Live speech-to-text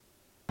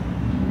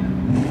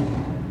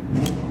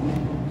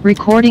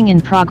Recording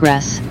in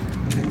progress.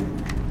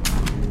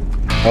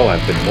 Oh,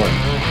 I've been warned.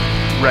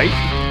 Right?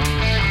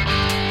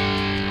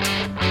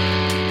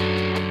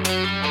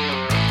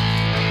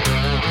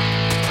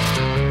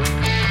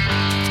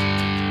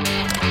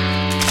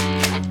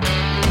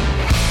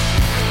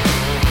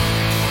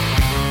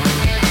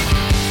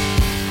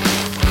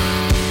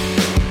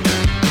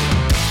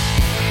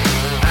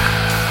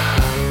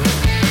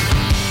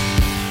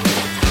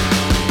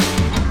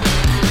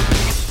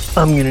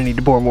 I'm gonna need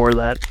to pour more of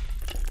that.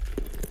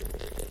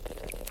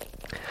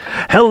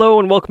 Hello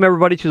and welcome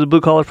everybody to the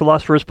Blue Collar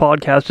Philosophers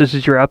podcast. This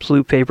is your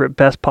absolute favorite,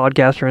 best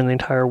podcaster in the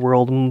entire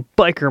world,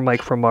 Biker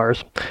Mike from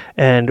Mars.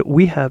 And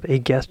we have a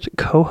guest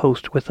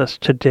co-host with us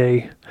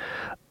today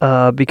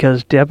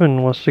because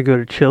Devin wants to go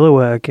to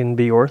Chilliwack and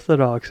be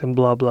Orthodox and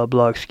blah, blah,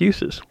 blah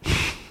excuses.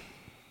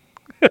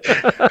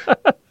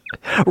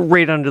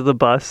 Right under the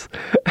bus.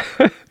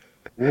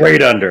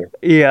 Right under.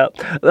 Yeah.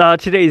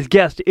 Today's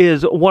guest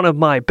is one of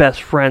my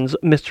best friends,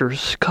 Mr.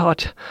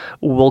 Scott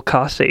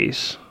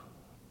Wilks.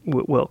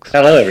 Wilks.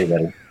 Hello,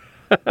 everybody.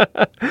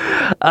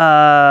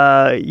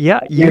 Yeah,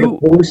 you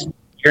boost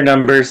your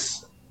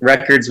numbers.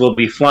 Records will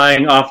be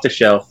flying off the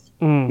shelf.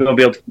 We won't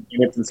be able to keep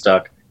units in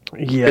stock.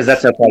 Yes. Because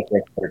that's how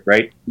podcasts work,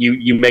 right?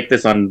 You make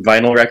this on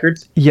vinyl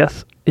records?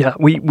 Yes. Yeah.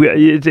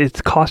 It's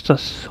cost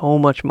us so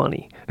much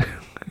money.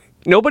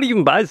 Nobody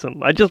even buys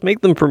them. I just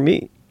make them for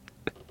me.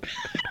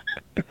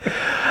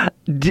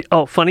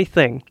 Funny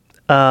thing.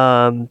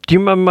 Do you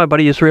remember my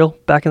buddy Israel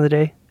back in the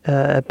day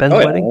at Ben's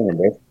wedding? I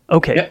remember.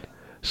 Okay. Yep.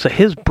 So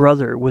his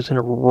brother was in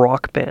a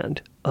rock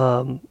band,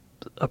 a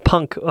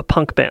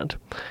punk band,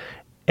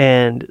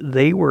 and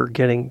they were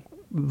getting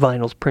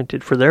vinyls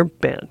printed for their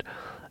band.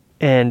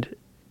 And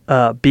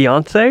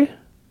Beyonce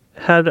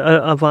had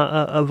a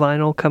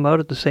vinyl come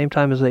out at the same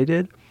time as they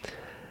did.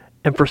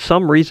 And for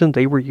some reason,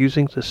 they were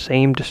using the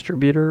same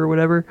distributor or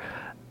whatever.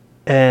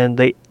 And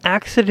they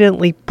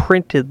accidentally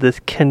printed this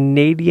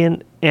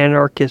Canadian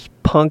anarchist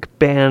punk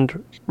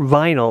band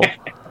vinyl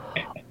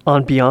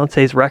on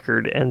Beyonce's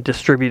record and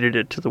distributed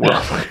it to the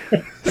world.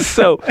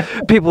 So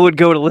people would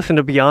go to listen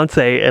to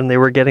Beyonce and they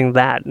were getting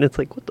that. And it's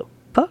like, what the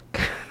fuck?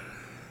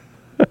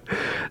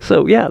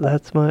 So yeah,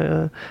 that's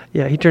my,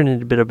 he turned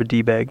into a bit of a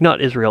D-bag.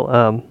 Not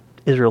Israel.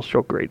 Israel's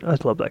still great. I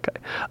love that guy.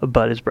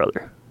 But his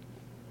brother.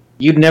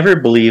 You'd never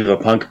believe a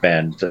punk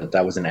band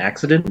that was an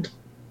accident?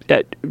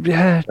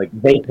 Like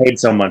they paid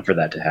someone for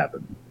that to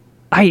happen.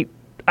 I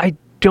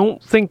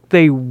don't think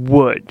they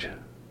would.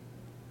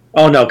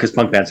 Oh no, because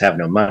punk bands have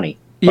no money.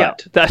 Yeah,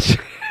 that's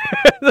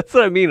that's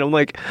what I mean. I'm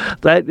like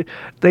that.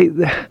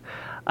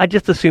 I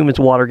just assume it's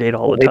Watergate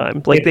all the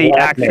time. Like they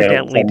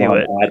accidentally do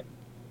it.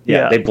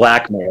 They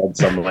blackmailed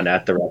someone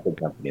at the record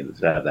company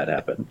to have that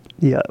happen.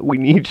 Yeah, we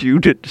need you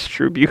to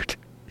distribute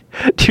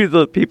to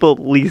the people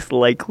least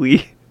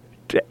likely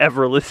to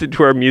ever listen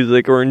to our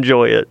music or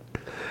enjoy it.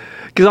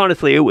 Because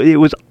honestly, it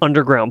was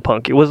underground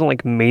punk. It wasn't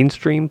like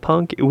mainstream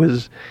punk. It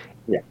was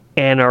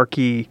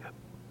anarchy,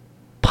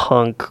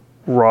 punk,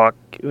 rock,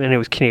 and it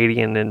was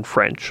Canadian and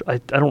French. I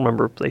don't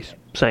remember if they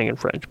sang in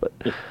French, but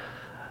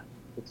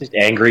it's just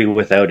angry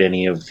without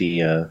any of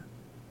the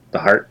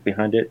heart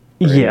behind it.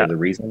 Or the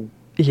reason.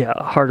 Yeah,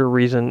 harder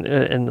reason,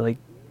 and like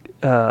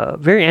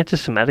very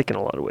anti-Semitic in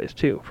a lot of ways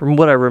too, from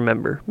what I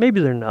remember.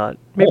 Maybe they're not.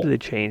 Maybe they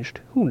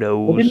changed. Who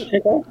knows?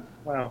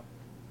 Wow.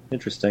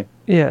 Interesting.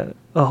 Yeah,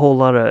 a whole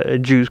lot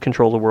of Jews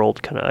control the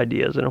world kind of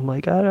ideas, and I'm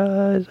like, I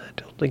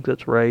don't think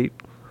that's right.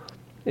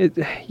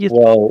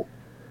 Well,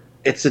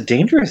 it's a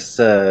dangerous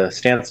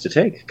stance to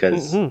take,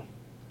 because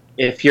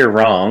if you're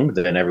wrong,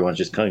 then everyone's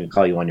just going to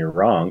call you on you're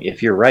wrong.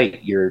 If you're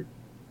right, you're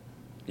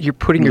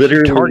putting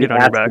your target on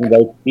your back.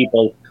 Those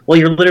people, well,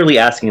 you're literally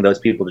asking those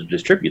people to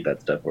distribute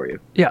that stuff for you.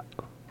 Yeah.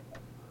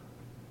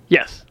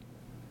 Yes.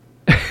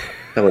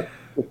 So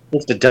it's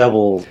just a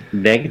double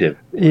negative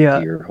to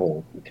your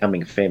whole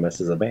becoming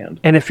famous as a band.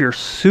 And if you're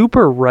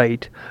super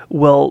right,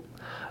 well,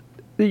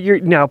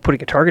 you're now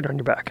putting a target on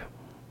your back.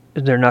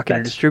 They're not going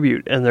to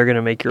distribute, and they're going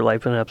to make your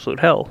life an absolute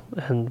hell,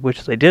 and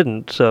which they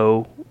didn't.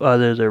 So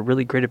either they're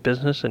really great at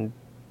business and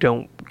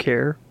don't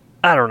care.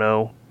 I don't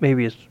know.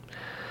 Maybe it's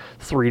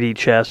 3D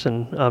chess,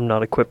 and I'm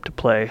not equipped to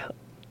play.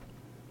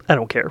 I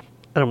don't care.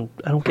 I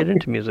don't get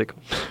into music.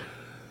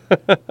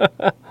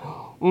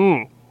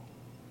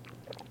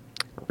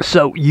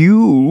 So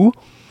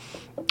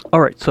all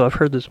right, so I've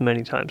heard this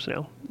many times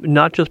now,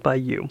 not just by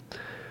you,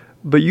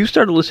 but you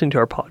started listening to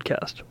our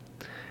podcast.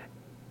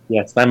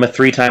 Yes, I'm a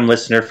 3-time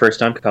listener,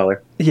 first-time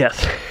caller.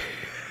 Yes,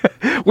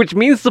 which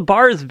means the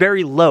bar is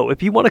very low.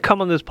 If you want to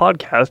come on this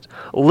podcast,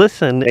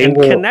 listen and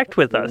connect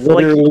with us.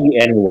 Literally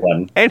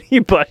anyone.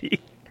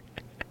 Anybody.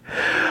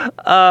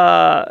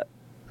 And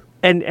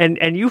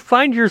you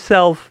find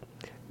yourself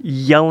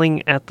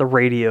yelling at the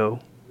radio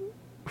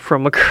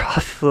from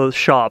across the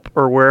shop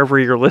or wherever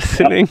you're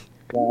listening.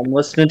 Well, I'm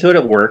listening to it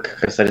at work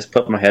because I just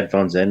put my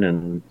headphones in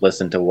and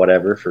listen to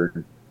whatever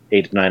for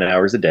 8 to 9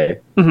 hours a day.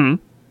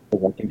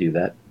 Mm-hmm. I can do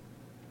that.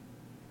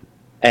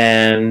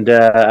 And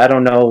I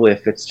don't know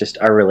if it's just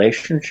our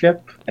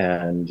relationship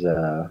and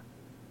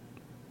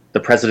the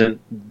precedent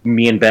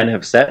me and Ben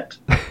have set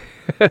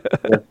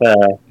with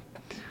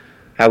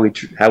how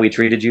we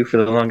treated you for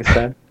the longest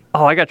time?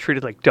 Oh, I got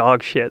treated like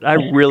dog shit. I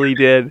really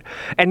did.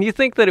 And you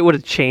think that it would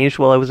have changed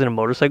while I was in a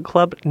motorcycle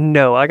club?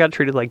 No, I got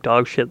treated like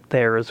dog shit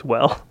there as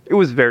well. It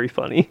was very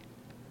funny.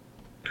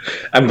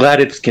 I'm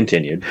glad it's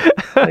continued.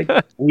 Like,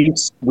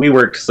 we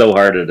worked so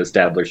hard at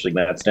establishing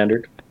that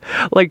standard.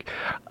 Like,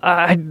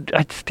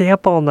 I'd stay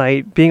up all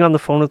night being on the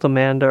phone with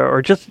Amanda,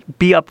 or just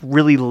be up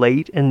really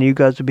late, and you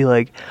guys would be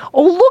like,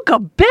 "Oh, look, a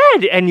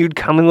bed!" And you'd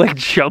come and like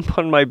jump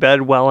on my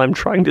bed while I'm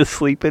trying to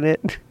sleep in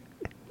it.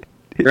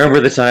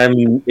 Remember the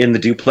time in the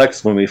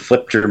duplex when we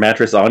flipped your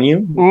mattress on you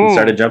and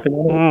started jumping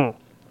on it?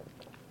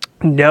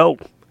 No,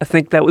 I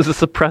think that was a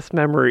suppressed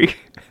memory.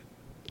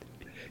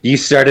 You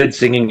started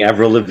singing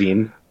Avril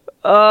Lavigne.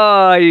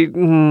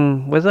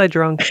 Was I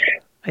drunk?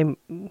 No,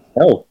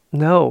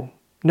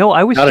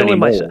 I was Not still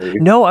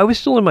anymore, I was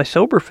still in my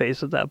sober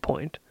phase at that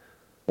point.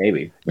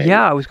 Maybe.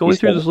 Yeah, I was going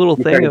through this little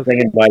thing of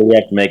thinking why do we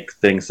have to make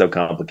things so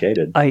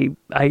complicated. I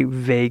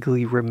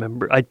vaguely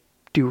remember. I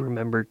do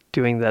remember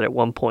doing that at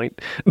one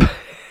point.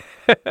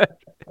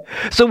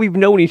 So we've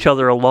known each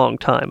other a long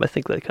time. I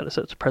think that kind of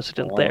sets a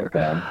precedent there.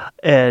 Okay.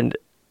 And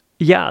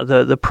yeah,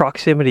 the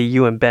proximity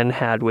you and Ben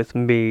had with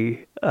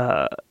me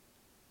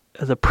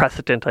as a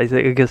precedent, I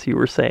guess you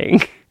were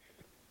saying.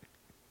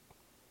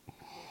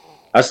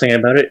 I was thinking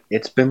about it.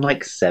 It's been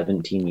like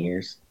 17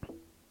 years.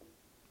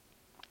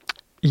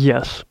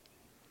 Yes.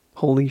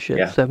 Holy shit,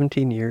 Yeah.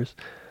 17 years.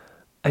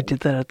 I did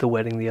that at the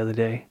wedding the other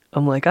day.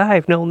 I'm like,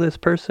 I've known this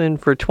person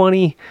for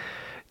 20,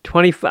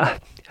 25,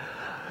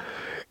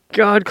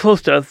 God,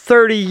 close to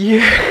 30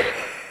 years.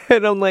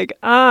 And I'm like,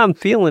 I'm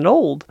feeling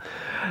old.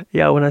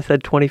 Yeah, when I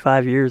said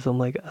 25 years, I'm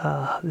like,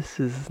 this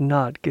is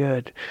not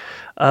good.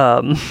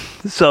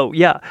 So,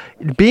 yeah,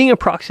 being in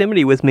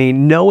proximity with me,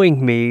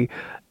 knowing me,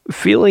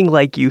 feeling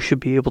like you should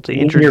be able to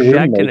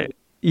interject in it.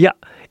 Yeah,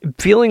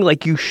 feeling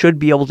like you should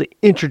be able to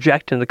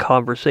interject in the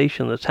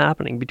conversation that's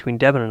happening between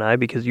Devin and I,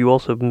 because you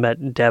also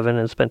met Devin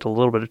and spent a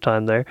little bit of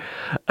time there.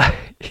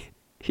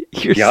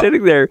 You're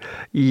sitting there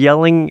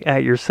yelling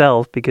at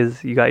yourself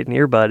because you got an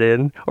earbud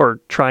in,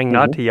 or trying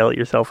not to yell at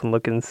yourself and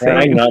look insane.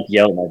 Trying not to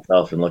yell at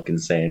myself and look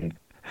insane.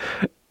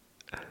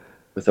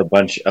 With a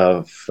bunch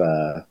of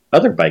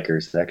other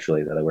bikers,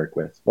 actually, that I work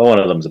with. Well, one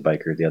of them's a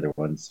biker. The other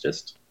one's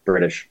just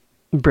British.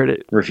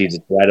 Refuses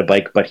to ride a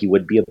bike, but he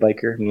would be a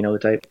biker. You know the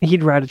type?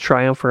 He'd ride a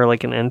Triumph or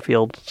like an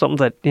Enfield, something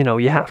that,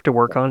 you have to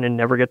work on and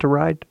never get to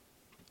ride.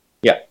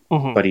 Yeah,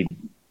 but he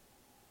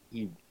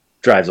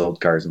drives old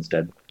cars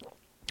instead.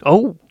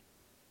 Oh,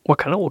 what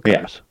kind of old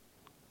cars?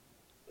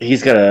 Yeah.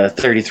 He's got a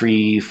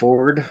 33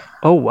 Ford.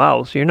 Oh,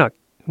 wow. So you're not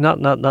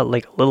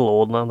like a little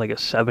old, not like a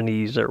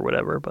 70s or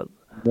whatever, but...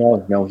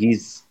 No,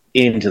 he's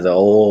into the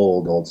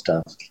old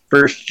stuff.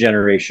 First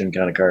generation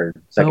kind of car,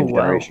 second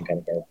generation kind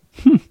of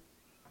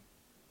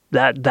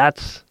car.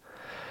 That's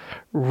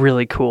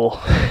really cool.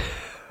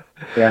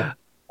 Yeah.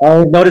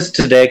 I noticed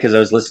today, because I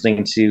was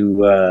listening to,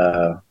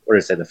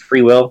 the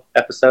Free Will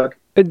episode.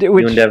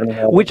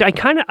 Which I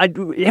kind of,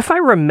 if I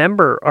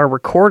remember our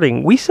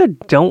recording, we said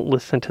don't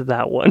listen to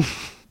that one.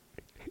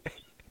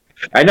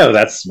 I know,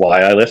 that's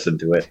why I listened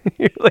to it.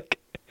 You're like,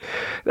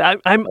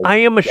 I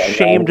am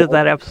ashamed of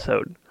that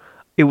episode.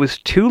 It was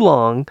too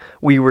long.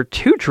 We were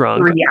too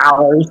drunk. 3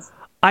 hours.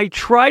 I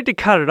tried to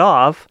cut it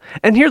off.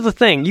 And here's the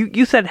thing.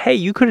 You said, hey,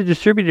 you could have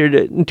distributed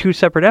it in 2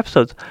 separate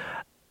episodes.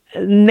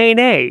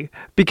 Nay,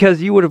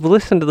 because you would have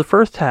listened to the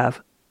first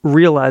half,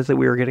 realized that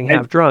we were getting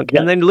half drunk,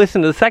 and then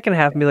listen to the second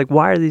half and be like,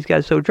 why are these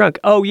guys so drunk?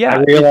 Oh,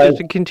 yeah, it's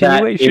just a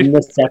continuation. In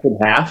the second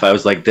half, I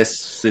was like,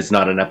 this is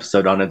not an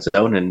episode on its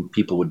own, and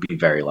people would be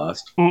very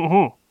lost.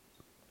 Mm-hmm.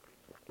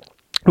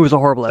 It was a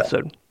horrible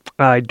episode.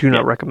 I do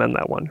not recommend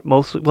that one.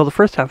 The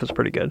first half is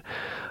pretty good.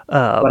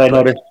 But I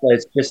noticed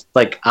it's just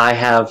like I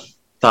have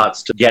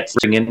thoughts to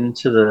bring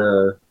into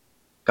the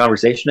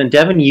conversation, and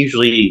Devin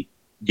usually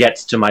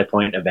gets to my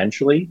point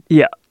eventually.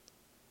 Yeah.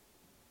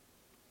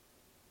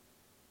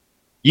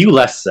 You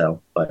less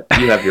so, but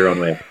you have your own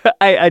way.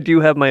 I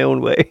do have my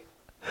own way.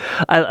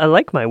 I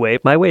like my way.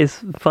 My way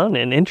is fun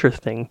and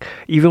interesting.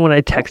 Even when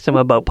I text him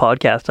about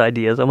podcast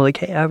ideas, I'm like,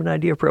 hey, I have an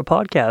idea for a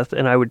podcast.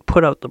 And I would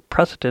put out the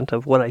precedent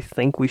of what I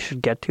think we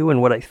should get to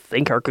and what I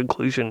think our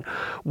conclusion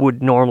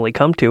would normally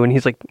come to. And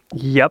he's like,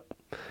 yep.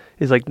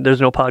 He's like,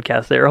 there's no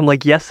podcast there. I'm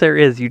like, yes, there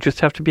is. You just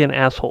have to be an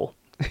asshole.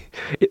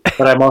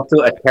 But I'm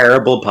also a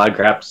terrible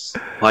podcast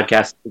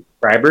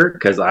subscriber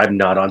because I'm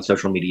not on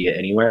social media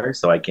anywhere,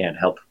 so I can't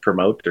help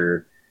promote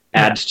or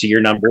add to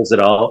your numbers at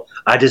all.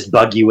 I just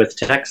bug you with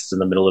texts in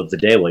the middle of the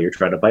day while you're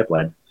trying to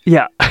pipeline.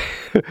 Yeah,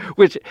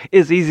 which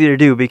is easy to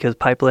do because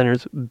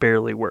pipeliners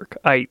barely work.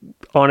 I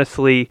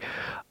honestly,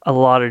 a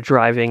lot of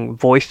driving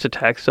voice to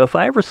text. So if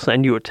I ever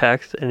send you a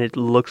text and it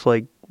looks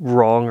like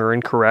wrong or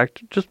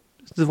incorrect, just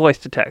the voice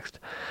to text.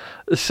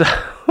 So...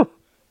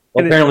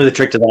 Well, apparently the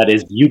trick to that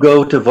is you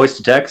go to voice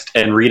to text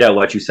and read out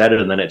what you said,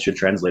 and then it should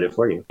translate it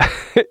for you.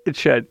 It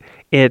should.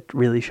 It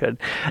really should.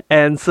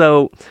 And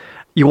so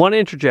you want to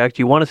interject,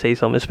 you want to say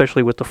something,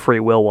 especially with the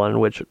free will one,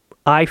 which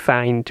I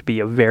find to be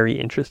a very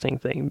interesting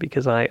thing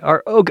because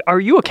are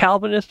you a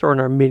Calvinist or an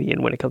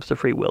Arminian when it comes to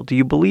free will? Do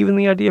you believe in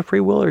the idea of free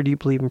will or do you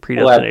believe in Oh,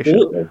 predestination?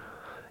 absolutely.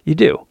 You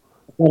do.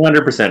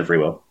 100% free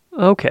will.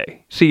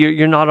 Okay, so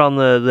you're not on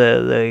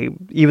the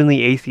even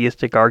the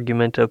atheistic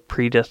argument of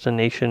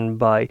predestination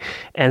by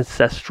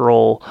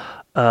ancestral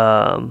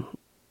um,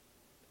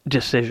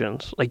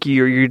 decisions. Like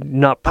you're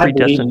not I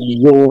believe predestined.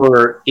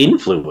 you're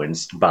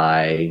influenced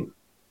by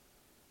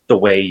the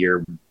way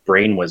your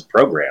brain was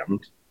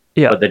programmed,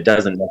 Yeah, but that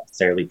doesn't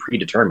necessarily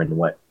predetermine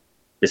what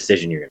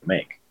decision you're going to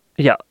make.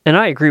 yeah, and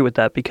I agree with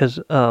that because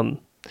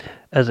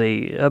as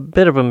a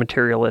bit of a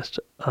materialist,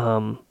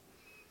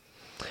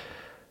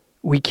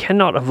 we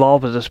cannot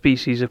evolve as a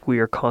species if we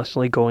are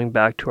constantly going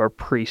back to our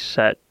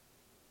preset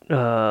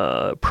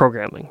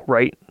programming.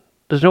 Right?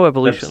 There's no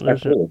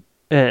evolution.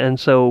 And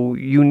so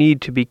you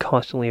need to be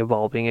constantly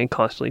evolving and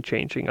constantly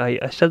changing.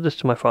 I said this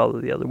to my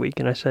father the other week,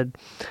 and I said,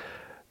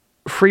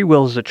 free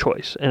will is a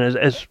choice. And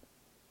as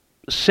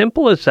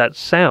simple as that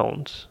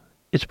sounds,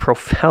 it's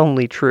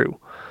profoundly true.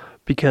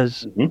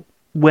 Because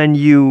when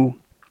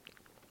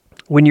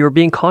you're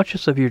being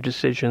conscious of your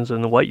decisions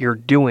and what you're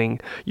doing,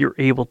 you're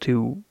able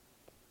to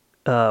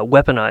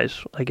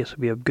weaponize, I guess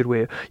would be a good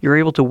way. You're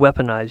able to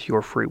weaponize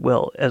your free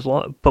will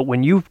but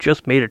when you've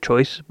just made a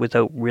choice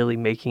without really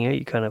making it,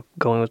 you kind of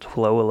going with the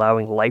flow,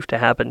 allowing life to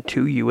happen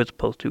to you as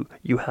opposed to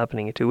you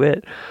happening to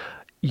it.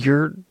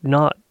 You're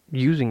not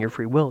using your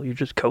free will. You're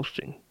just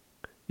coasting.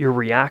 You're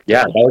reacting.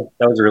 Yeah,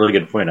 that was a really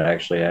good point. I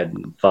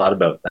hadn't thought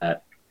about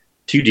that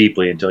too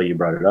deeply until you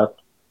brought it up.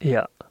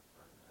 Yeah.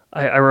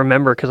 I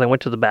remember because I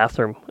went to the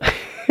bathroom.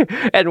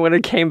 And when I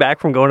came back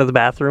from going to the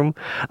bathroom,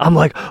 I'm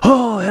like,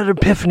 oh, I had an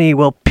epiphany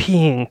while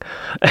peeing.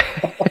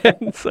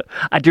 So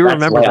I do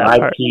remember that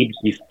part. I peed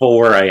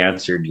before I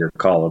answered your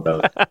call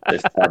about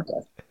this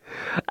podcast.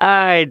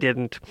 I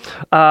didn't.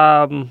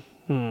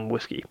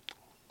 Whiskey.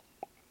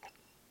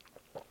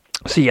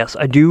 So yes,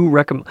 I do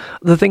recommend.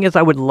 The thing is,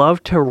 I would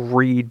love to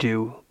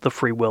redo the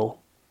free will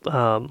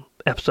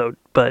episode,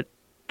 but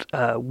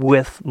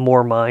with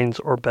more minds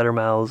or better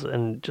mouths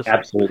and just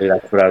absolutely,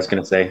 that's what I was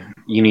going to say.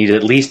 You need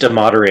at least a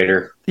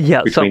moderator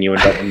between you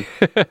and Devin.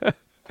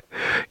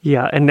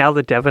 Yeah, and now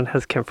that Devin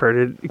has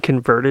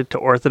converted to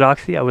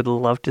Orthodoxy, I would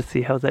love to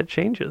see how that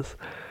changes.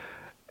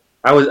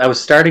 I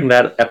was starting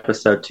that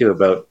episode too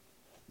about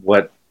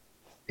what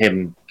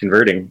him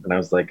converting, and I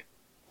was like,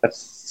 that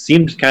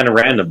seemed kind of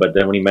random. But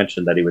then when he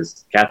mentioned that he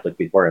was Catholic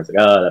before, I was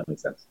like, oh, that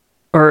makes sense.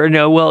 Or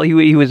no, well,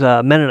 he was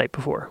a Mennonite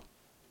before.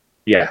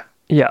 Yeah.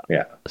 Yeah.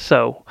 Yeah.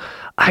 So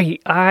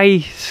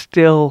I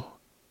still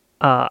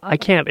I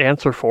can't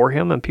answer for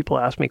him, and people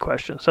ask me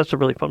questions. That's the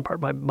really fun part.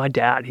 My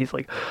dad, he's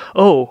like,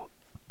 "Oh,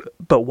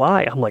 but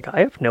why?" I'm like, "I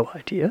have no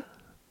idea.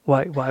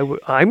 Why would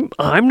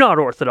I'm not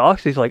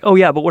Orthodox." He's like, "Oh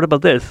yeah, but what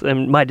about this?"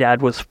 And my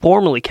dad was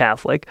formerly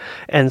Catholic,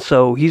 and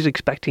so he's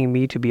expecting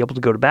me to be able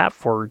to go to bat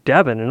for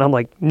Devin, and I'm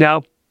like,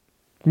 "No,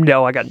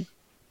 I got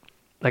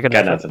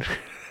nothing."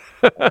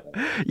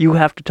 You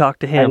have to talk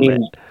to him. I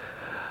mean,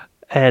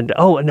 and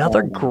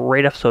another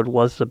great episode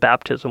was the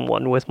baptism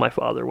one with my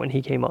father when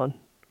he came on.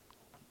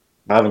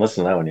 I haven't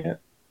listened to that one yet.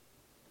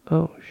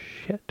 Oh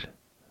shit.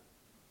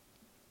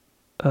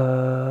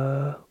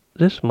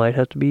 This might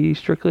have to be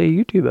strictly a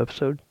YouTube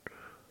episode.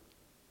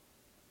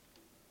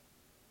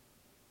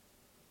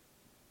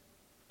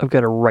 I've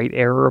got a write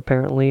error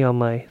apparently on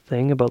my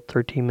thing about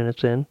 13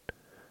 minutes in.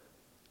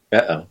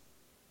 Uh-oh.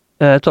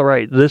 It's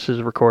alright. This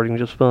is recording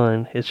just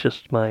fine. It's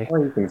just my...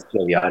 Or you can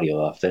steal the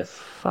audio off this.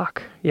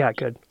 Fuck. Yeah,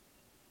 good.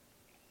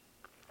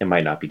 It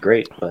might not be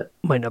great, but...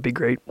 Might not be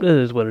great. It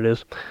is what it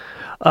is.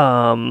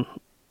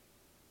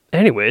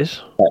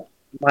 Anyways.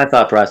 My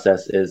thought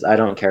process is I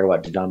don't care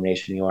what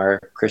denomination you are.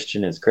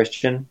 Christian is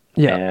Christian.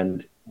 Yeah.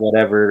 And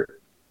whatever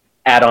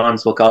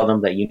add-ons, we'll call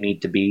them, that you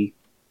need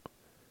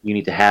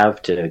to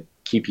have to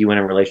keep you in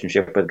a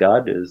relationship with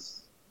God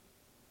is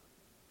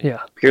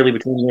purely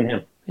between you and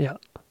him. Yeah.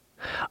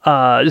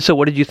 So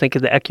what did you think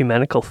of the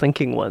ecumenical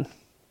thinking one?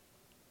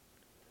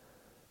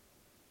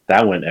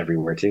 That went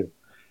everywhere too.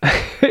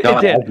 No,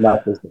 it's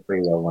not just the free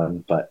will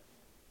one, but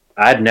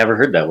I'd never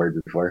heard that word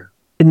before.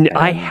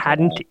 I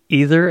hadn't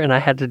either, and I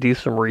had to do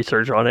some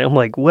research on it. I'm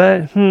like,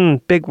 what?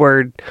 Big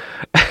word.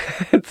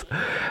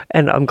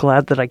 And I'm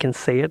glad that I can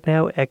say it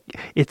now.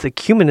 It's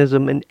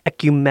ecumenism and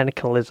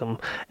ecumenicalism.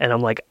 And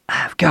I'm like,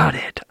 I've got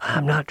it.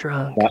 I'm not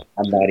drunk.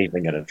 I'm not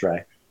even going to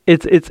try.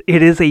 It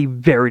is a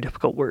very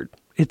difficult word.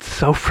 It's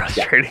so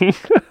frustrating.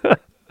 Yeah.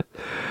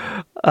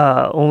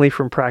 Only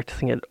from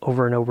practicing it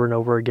over and over and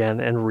over again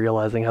and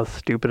realizing how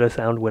stupid I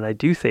sound when I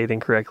do say it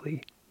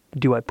incorrectly.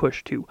 Do I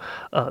push to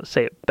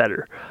say it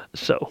better?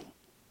 So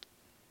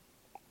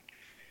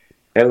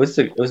it was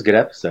a good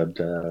episode.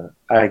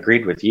 I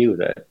agreed with you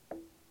that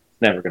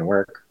it's never going to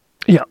work.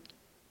 Yeah,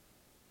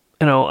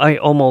 I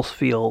almost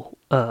feel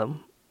I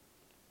don't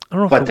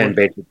know. But then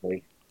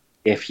basically,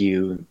 if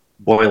you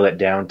boil it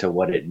down to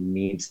what it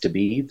needs to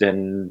be,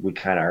 then we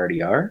kind of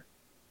already are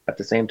at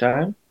the same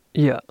time.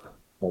 Yeah.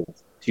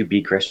 To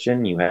be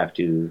Christian, you have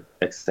to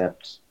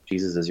accept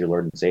Jesus as your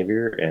Lord and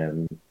Savior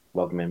and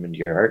welcome him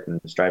into your heart and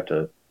strive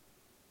to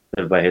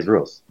live by his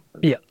rules.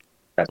 Yeah.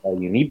 That's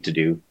all you need to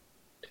do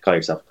to call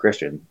yourself a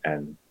Christian.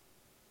 And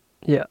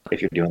yeah,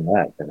 if you're doing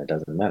that, then it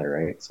doesn't matter,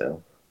 right?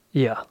 So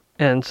yeah.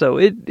 And so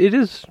it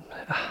is,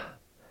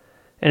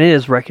 and it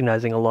is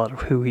recognizing a lot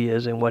of who he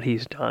is and what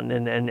he's done,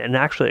 and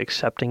actually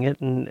accepting it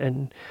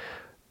and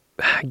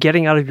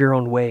getting out of your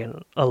own way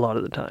a lot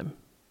of the time.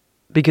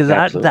 Because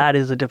that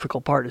is a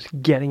difficult part, is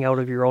getting out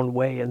of your own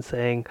way and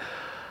saying,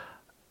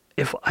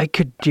 if I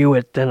could do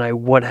it, then I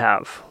would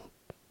have,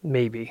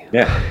 maybe.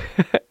 Yeah.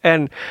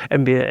 and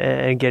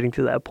getting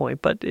to that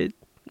point, but it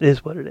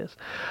is what it is.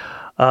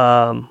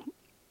 All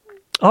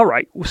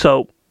right,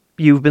 so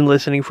you've been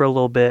listening for a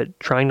little bit,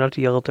 trying not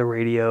to yell at the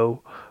radio,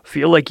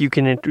 feel like you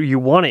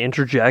want to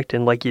interject,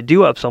 and like you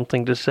do have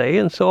something to say,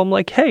 and so I'm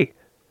like, hey,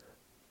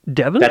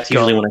 Devin's That's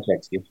usually when I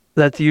text you.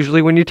 That's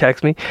usually when you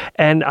text me.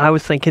 And I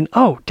was thinking,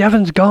 oh,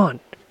 Devin's gone.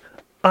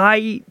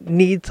 I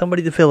need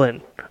somebody to fill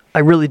in. I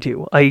really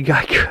do. I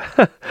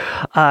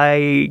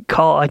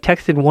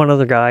texted one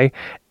other guy,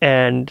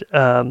 and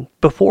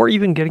before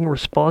even getting a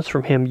response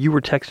from him, you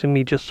were texting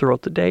me just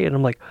throughout the day, and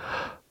I'm like,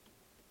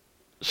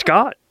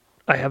 Scott,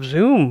 I have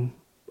Zoom.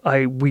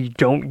 We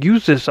don't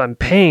use this. I'm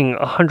paying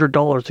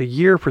 $100 a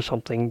year for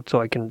something so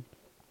I can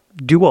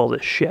do all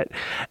this shit.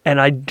 And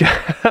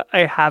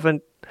I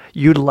haven't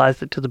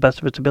utilized it to the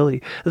best of its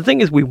ability. The thing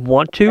is, we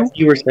want to. What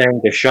you were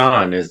saying to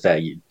Sean is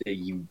that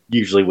you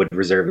usually would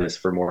reserve this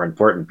for more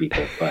important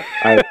people, but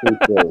I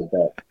appreciate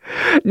that.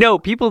 No,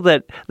 people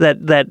that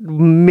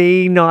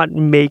may not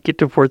make it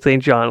to Fort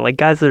St. John, like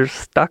guys that are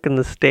stuck in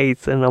the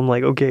States, and I'm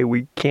like, okay,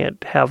 we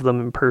can't have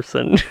them in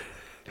person.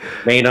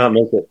 May not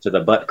make it to the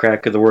butt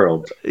crack of the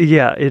world.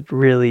 Yeah, it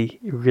really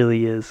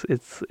is.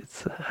 It's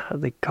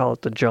they call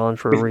it the John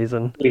for a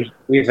reason.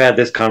 We've had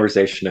this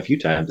conversation a few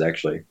times,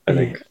 actually. I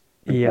think.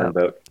 Yeah.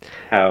 About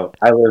how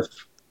I live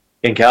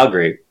in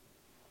Calgary,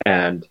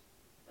 and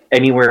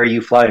anywhere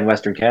you fly in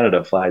Western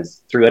Canada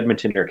flies through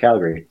Edmonton or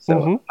Calgary.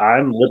 So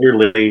I'm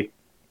literally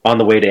on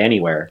the way to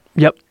anywhere.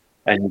 Yep.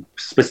 And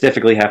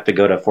specifically have to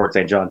go to Fort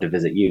St. John to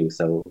visit you.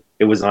 So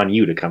it was on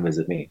you to come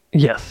visit me.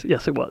 Yes,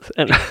 it was.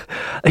 And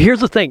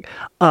here's the thing.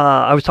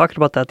 I was talking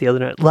about that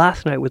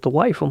last night with the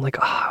wife. I'm like,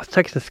 I was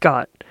texting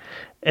Scott,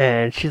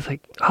 and she's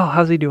like, oh,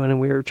 how's he doing? And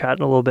we were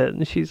chatting a little bit,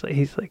 and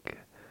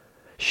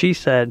she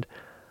said,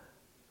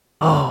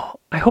 oh,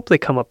 I hope they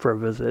come up for a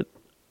visit,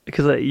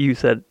 because you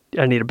said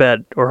I need a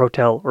bed or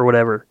hotel or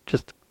whatever.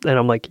 And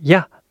I'm like,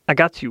 yeah, I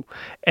got you.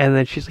 And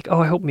then she's like, oh,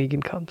 I hope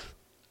Megan comes.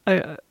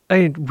 I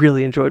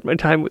really enjoyed my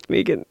time with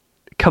Megan.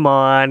 Come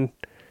on,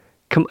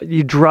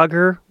 you drug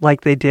her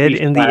like they did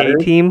in the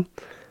A-Team.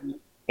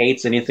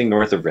 Hates anything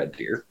north of Red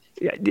Deer.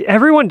 Yeah,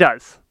 everyone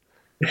does.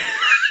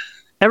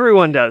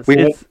 Everyone does.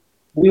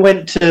 We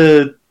went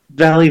to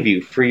Valley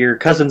View for your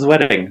cousin's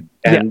wedding,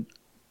 and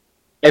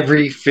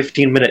every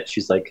 15 minutes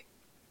she's like,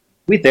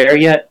 we there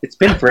yet? It's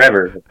been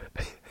forever.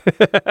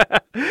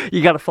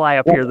 You got to fly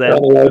up here then.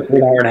 For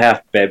an hour and a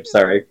half, babe.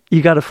 Sorry.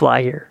 You got to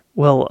fly here.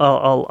 Well,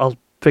 I'll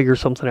figure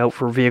something out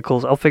for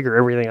vehicles. I'll figure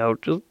everything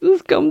out.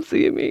 Just come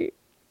see me.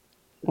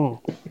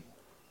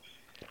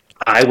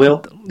 I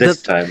will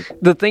this time.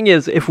 The thing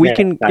is, if we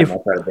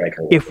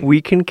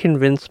can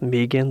convince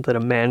Megan that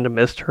Amanda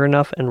missed her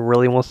enough and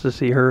really wants to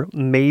see her,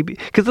 maybe.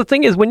 Because the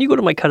thing is, when you go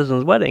to my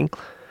cousin's wedding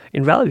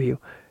in Valley View,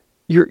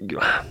 you're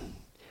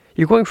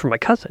going for my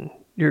cousin.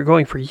 You're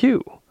going for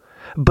you.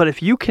 But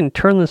if you can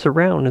turn this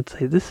around and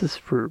say, this is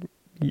for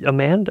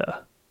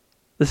Amanda.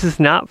 This is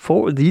not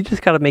for... You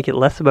just got to make it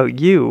less about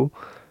you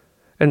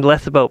and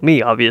less about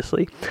me,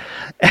 obviously.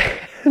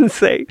 And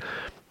say,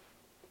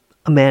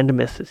 Amanda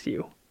misses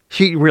you.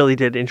 She really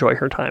did enjoy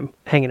her time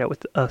hanging out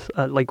with us.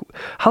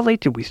 How late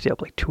did we stay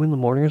up? 2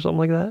 a.m. or something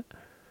like that?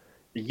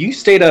 You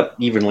stayed up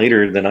even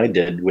later than I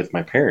did with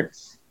my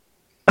parents.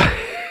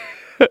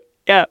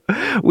 Yeah,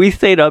 we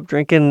stayed up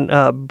drinking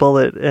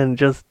Bullet and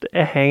just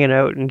hanging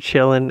out and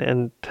chilling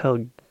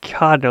until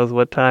God knows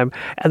what time.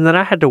 And then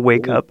I had to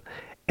wake up,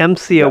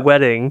 MC a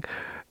wedding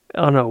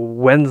on a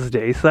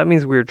Wednesday. So that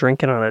means we were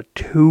drinking on a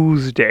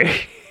Tuesday.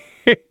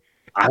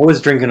 I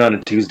was drinking on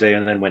a Tuesday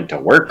and then went to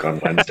work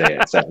on Wednesday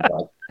at 7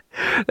 o'clock.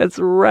 That's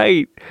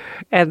right.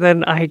 And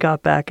then I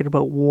got back at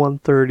about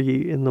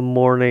 1:30 in the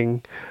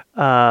morning.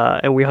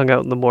 And we hung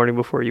out in the morning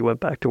before you went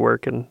back to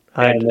work. And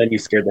then you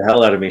scared the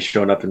hell out of me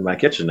showing up in my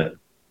kitchen at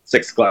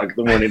 6 o'clock in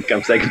the morning to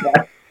come say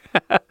goodbye.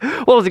 Well,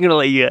 I wasn't going to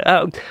let you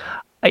out.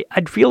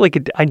 I'd feel like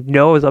I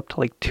know I was up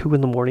to 2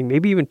 a.m,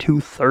 maybe even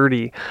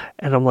 2:30.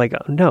 And I'm like,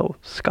 no,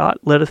 Scott,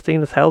 let us stay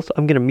in his house.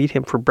 I'm going to meet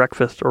him for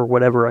breakfast or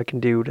whatever I can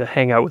do to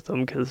hang out with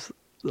him. Because,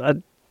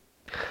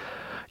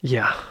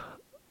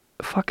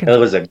 fucking... It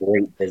was a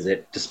great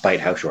visit, despite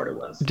how short it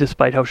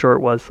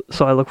was.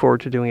 So I look forward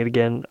to doing it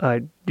again.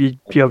 You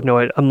have no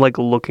idea. I'm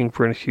looking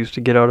for an excuse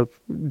to get out of...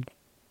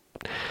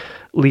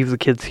 Leave the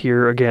kids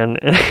here again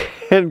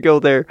and go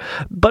there.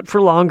 But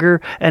for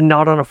longer and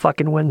not on a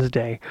fucking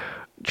Wednesday,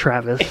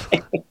 Travis.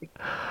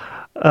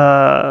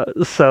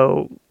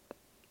 So...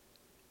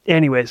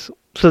 Anyways,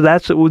 so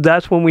that's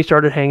when we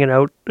started hanging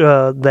out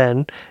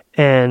then.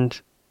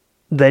 And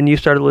then you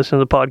started listening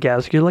to the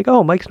podcast. You're like,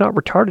 oh, Mike's not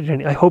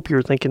retarded. I hope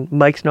you're thinking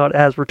Mike's not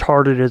as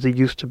retarded as he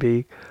used to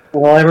be.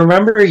 Well, I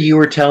remember you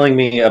were telling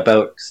me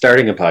about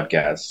starting a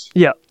podcast.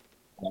 Yeah.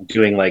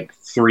 Doing like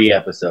 3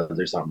 episodes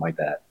or something like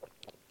that.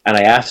 And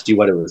I asked you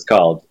what it was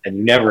called, and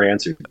you never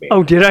answered me.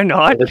 Oh, did I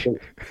not?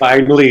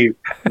 Finally,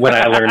 when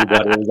I learned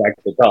what it was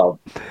actually called.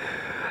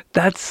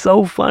 That's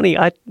so funny.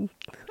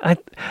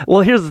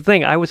 Well, here's the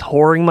thing.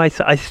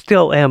 I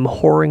still am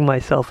whoring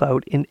myself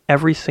out in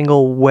every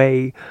single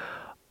way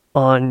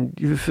on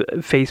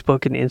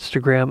Facebook and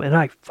Instagram, and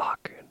I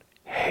fucking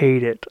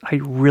hate it. I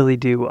really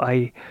do.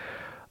 You're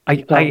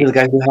the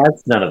guy who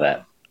has none of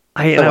that.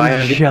 I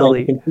am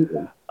jealous.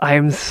 I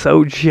am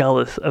so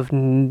jealous of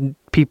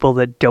people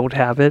that don't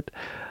have it,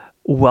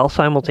 while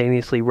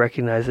simultaneously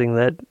recognizing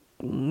that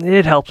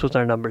it helps with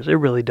our numbers. It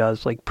really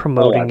does. Like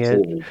promoting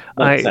it.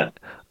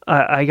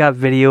 I got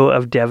video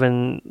of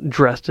Devin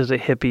dressed as a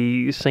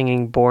hippie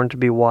singing "Born to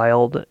Be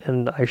Wild,"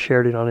 and I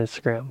shared it on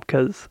Instagram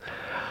because,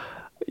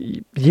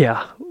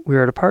 yeah, we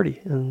were at a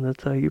party, and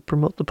that's how you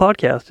promote the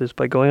podcast, is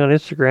by going on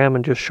Instagram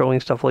and just showing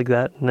stuff like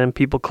that, and then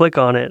people click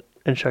on it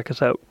and check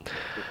us out.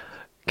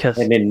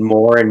 And in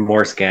more and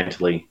more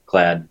scantily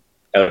clad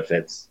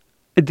outfits.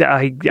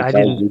 I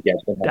didn't.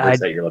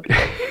 That you're looking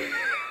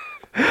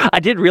at. I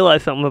did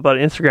realize something about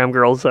Instagram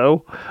girls,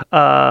 though.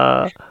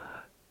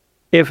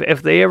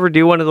 If they ever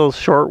do one of those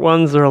short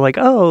ones, they're like,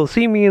 "Oh,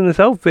 see me in this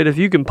outfit if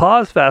you can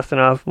pause fast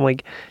enough." I'm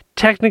like,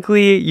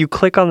 technically, you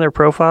click on their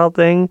profile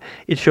thing,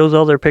 it shows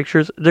all their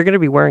pictures. They're going to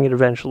be wearing it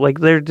eventually. Like,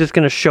 they're just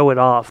going to show it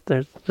off.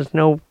 There's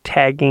no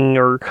tagging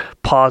or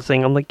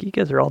pausing. I'm like, you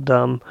guys are all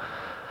dumb.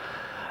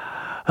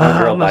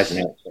 Girl buys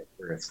an outfit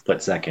for a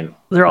split second.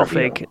 They're all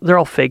fake. They're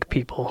all fake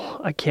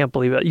people. I can't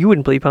believe it. You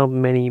wouldn't believe how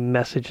many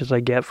messages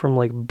I get from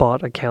like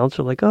bot accounts.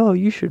 They're like, "Oh,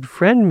 you should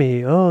friend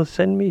me. Oh,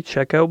 send me.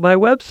 Check out my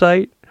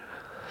website."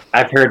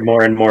 I've heard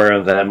more and more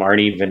of them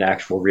aren't even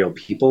actual real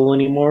people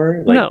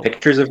anymore. Like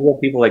pictures of real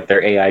people, like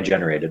they're AI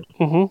generated.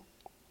 Mm-hmm.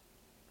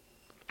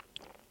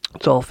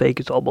 It's all fake.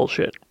 It's all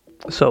bullshit.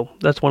 So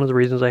that's one of the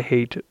reasons I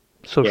hate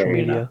social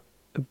media,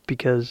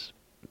 because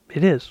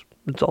it is.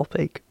 It's all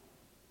fake.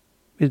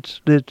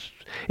 It's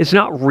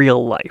not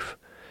real life,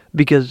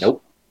 because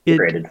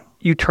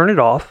you turn it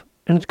off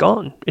and it's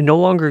gone. It no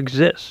longer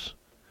exists.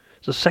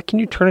 The second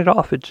you turn it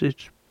off, it's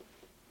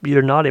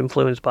you're not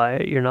influenced by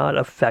it. You're not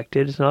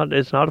affected. It's not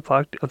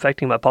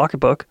affecting my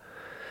pocketbook,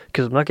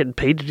 because I'm not getting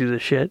paid to do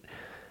this shit.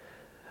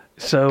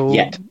 So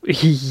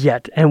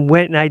yet, and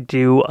when I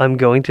do, I'm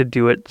going to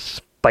do it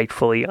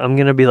spitefully. I'm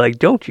gonna be like,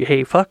 "Don't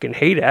you fucking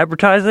hate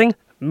advertising?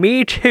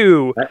 Me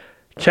too."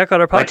 Check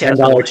out our podcast.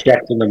 My $10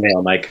 check in the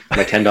mail, Mike.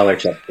 My $10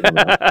 check in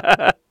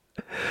the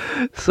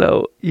mail.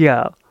 So,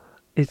 yeah.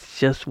 It's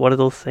just one of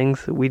those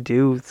things that we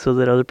do so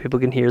that other people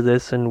can hear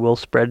this, and we'll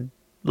spread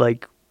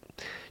like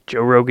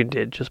Joe Rogan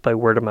did, just by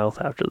word of mouth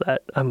after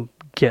that. I'm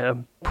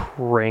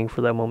praying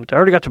for that moment. I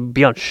already got to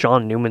be on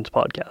Sean Newman's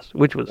podcast,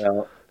 which was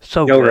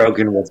so Joe good.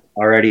 Rogan was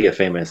already a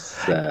famous...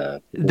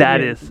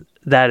 that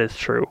is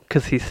true,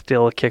 because he's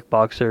still a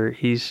kickboxer.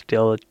 He's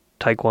still a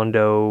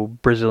Taekwondo,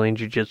 Brazilian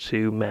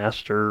Jiu-Jitsu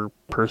master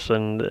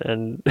person,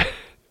 and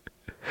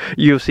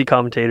UFC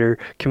commentator,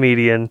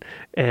 comedian,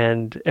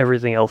 and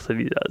everything else that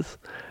he does.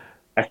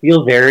 I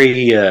feel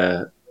very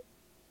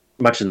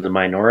much in the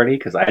minority,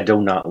 because I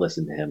do not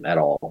listen to him at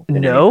all.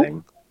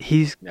 No?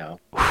 His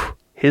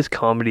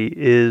comedy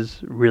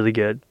is really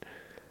good.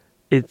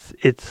 It's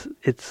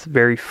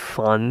very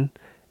fun,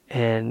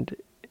 and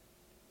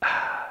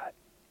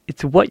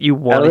it's what you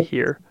want to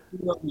hear.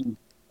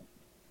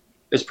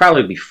 It's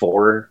probably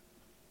before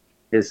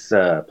his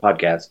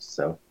podcast,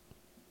 so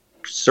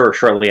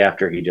shortly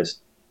after he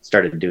just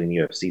started doing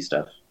UFC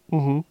stuff.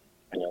 Mm-hmm.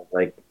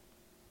 Like,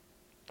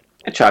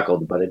 I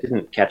chuckled, but it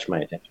didn't catch my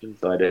attention,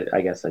 so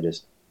I guess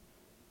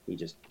he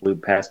just flew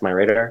past my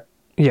radar.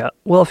 Yeah,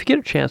 well, if you get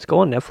a chance, go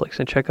on Netflix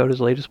and check out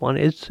his latest one.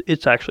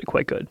 It's actually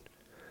quite good.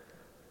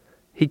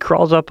 He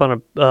crawls up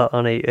on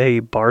a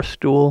bar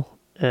stool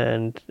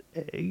and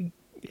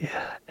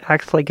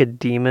acts like a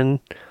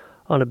demon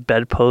on a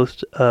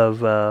bedpost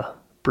of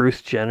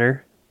Bruce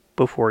Jenner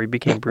before he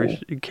became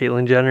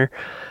Caitlyn Jenner,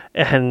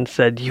 and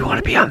said, "You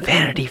want to be on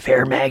Vanity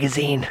Fair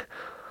magazine?"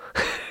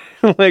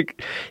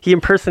 Like, he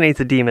impersonates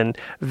a demon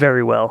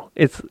very well.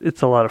 It's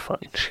a lot of fun.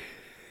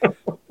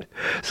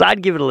 So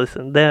I'd give it a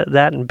listen.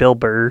 That and Bill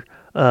Burr,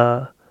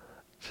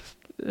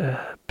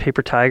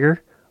 Paper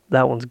Tiger,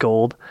 that one's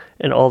gold,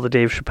 and all the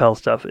Dave Chappelle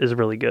stuff is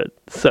really good.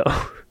 So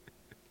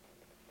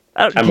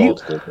I'm old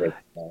school.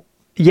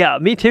 Yeah,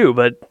 me too.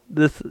 But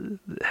this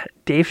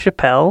Dave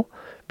Chappelle,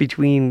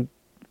 between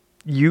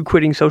you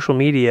quitting social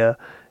media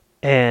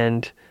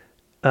and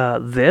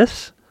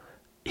this,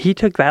 he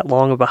took that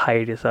long of a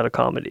hiatus out of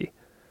comedy.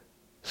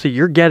 So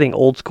you're getting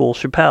old school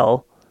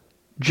Chappelle,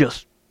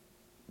 just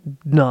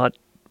not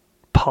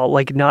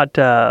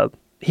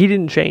he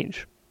didn't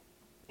change.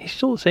 He's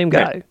still the same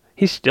guy. Yeah.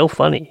 He's still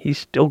funny. He's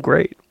still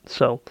great.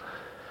 So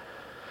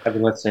I've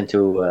been listening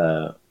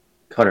to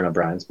Conan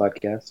O'Brien's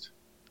podcast.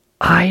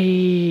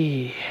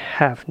 I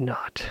have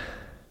not.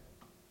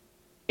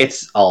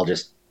 it's all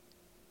just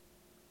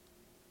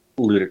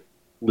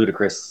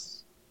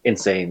ludicrous,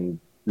 insane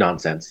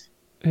nonsense.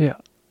 Yeah.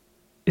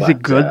 Is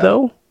it good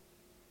though?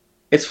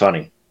 It's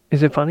funny.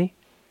 Is it funny?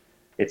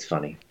 It's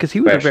funny. Because he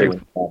was especially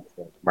when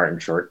Martin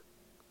Short.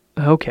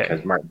 Okay.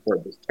 Because Martin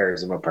Short just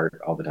tears him apart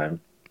all the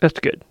time. That's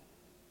good.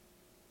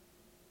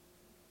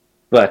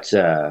 But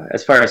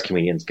as far as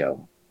comedians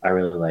go, I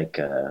really like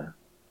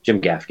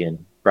Jim Gaffigan,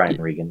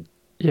 Brian Regan.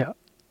 Yeah.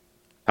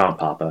 Tom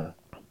Papa.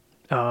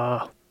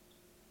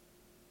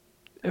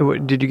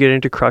 Did you get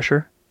into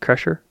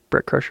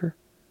Brett Crusher?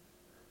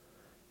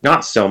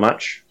 Not so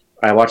much.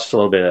 I watched a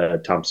little bit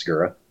of Tom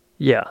Segura.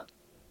 Yeah.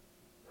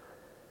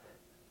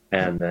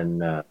 And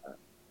then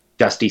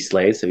Dusty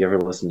Slays. Have you ever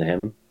listened to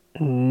him?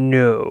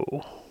 No.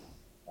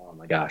 Oh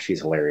my gosh,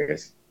 he's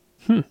hilarious.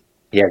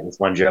 He has this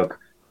one joke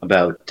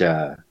about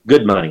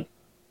good money.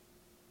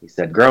 He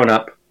said, growing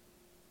up,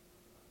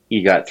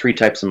 you got 3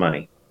 types of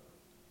money.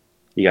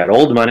 You got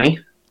old money,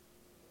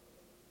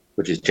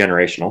 which is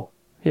generational.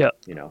 Yeah.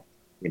 You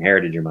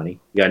inherited your money.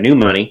 You got new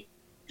money,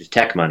 which is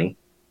tech money.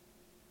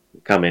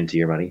 You come into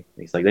your money.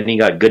 He's like, then you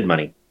got good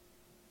money.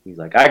 He's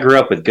like, I grew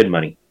up with good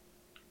money.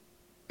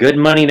 Good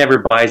money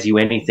never buys you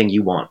anything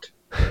you want.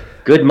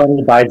 Good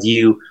money buys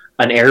you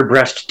an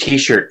airbrushed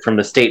t-shirt from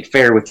the state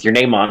fair with your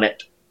name on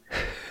it.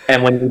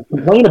 And when you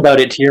complain about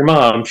it to your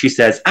mom, she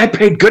says, I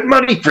paid good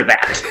money for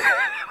that.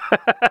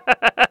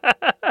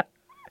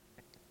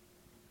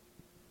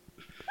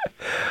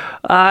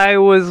 I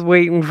was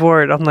waiting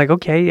for it. I'm like,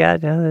 okay, yeah,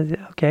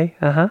 okay,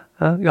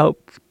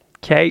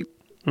 okay.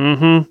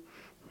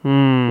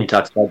 He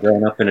talks about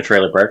growing up in a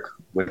trailer park,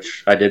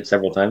 which I did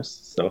several times.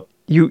 So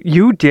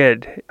you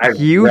did.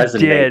 You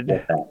did.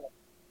 With that.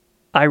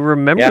 I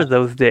remember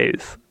those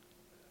days.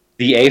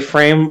 The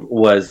A-frame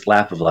was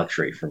lap of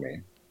luxury for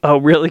me. Oh,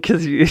 really?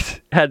 Because you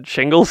had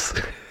shingles?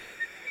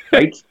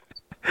 Right?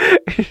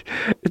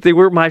 They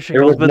weren't my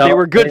shingles, but they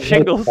were good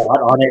shingles.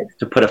 On it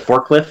to put a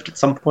forklift at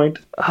some point.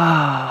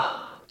 I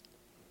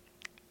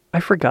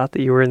forgot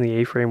that you were in the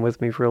A-frame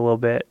with me for a little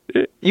bit.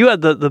 You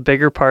had the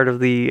bigger part of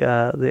the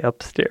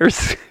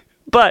upstairs,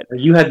 but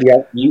you had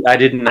I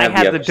didn't have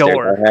the upstairs.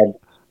 Door.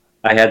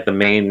 I had the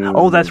main.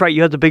 Oh, that's right.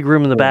 You had the big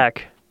room in the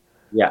back.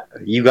 Yeah,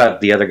 you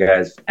got the other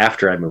guys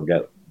after I moved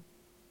out.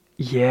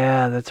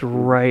 Yeah, that's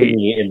right.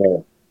 In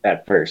there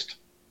at first.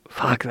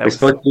 Fuck, that was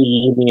supposed to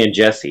be me and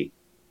Jesse,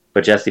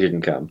 but Jesse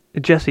didn't come.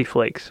 Jesse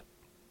flakes.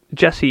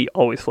 Jesse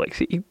always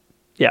flakes. I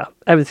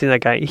haven't seen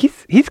that guy.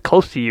 He's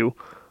close to you.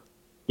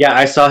 Yeah,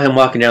 I saw him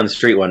walking down the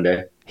street one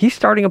day. He's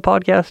starting a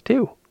podcast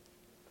too.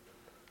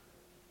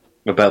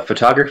 About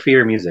photography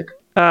or music?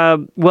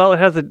 Well, it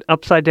has an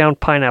upside down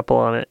pineapple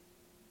on it.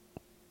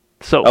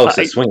 So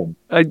swinging.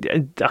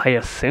 I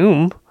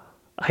assume.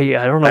 I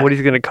don't know what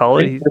he's going to call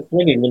it. He's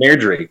swinging an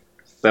airdrie.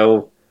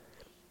 So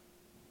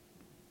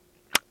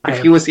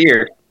if he was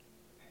here,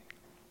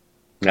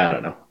 I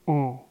don't know.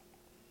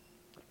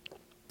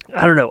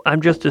 I don't know.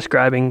 I'm just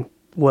describing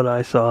what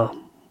I saw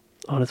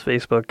on his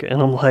Facebook,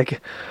 and I'm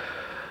like,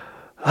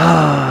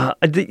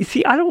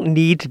 see, I don't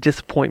need to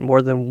disappoint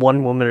more than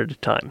one woman at a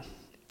time.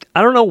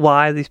 I don't know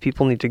why these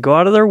people need to go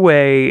out of their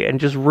way and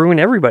just ruin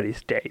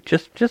everybody's day.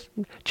 Just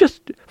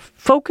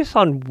focus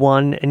on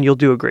one, and you'll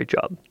do a great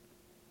job.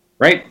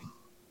 Right?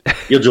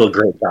 You'll do a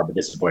great job of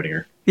disappointing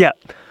her. Yeah.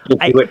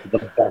 You'll do it to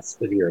the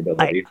best of your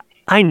ability.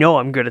 I know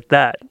I'm good at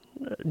that.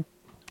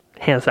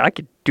 Hence, I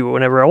could do it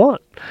whenever I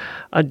want.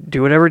 I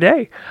do it every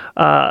day.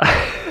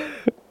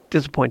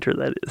 Disappoint her,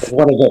 that is.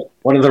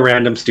 One of the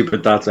random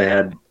stupid thoughts I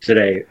had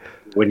today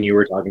when you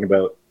were talking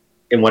about,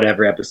 in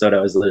whatever episode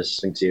I was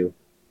listening to,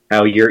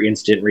 how your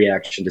instant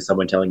reaction to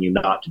someone telling you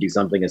not to do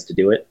something is to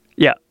do it.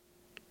 Yeah.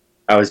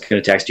 I was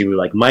going to text you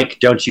like, Mike,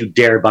 don't you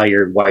dare buy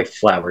your wife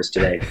flowers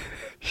today.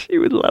 She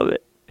would love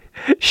it.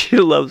 She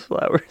loves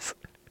flowers.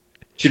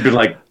 She'd be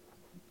like,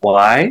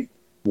 why?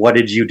 What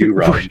did you do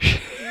wrong?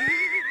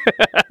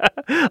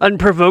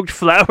 Unprovoked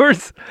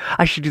flowers?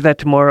 I should do that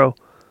tomorrow.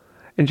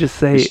 And just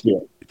say,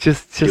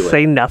 just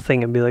say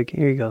nothing and be like,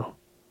 here you go.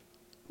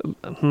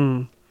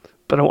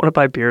 But I want to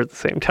buy beer at the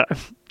same time.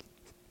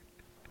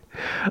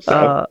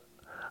 So?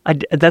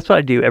 That's what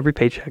I do every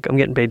paycheck. I'm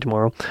getting paid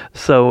tomorrow.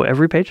 So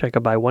every paycheck I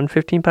buy 1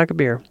 15-pack of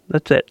beer.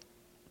 That's it.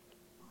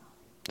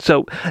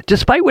 So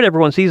despite what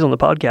everyone sees on the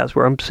podcast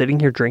where I'm sitting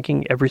here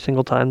drinking every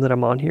single time that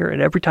I'm on here,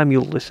 and every time you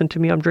listen to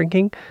me I'm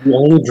drinking. You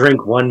only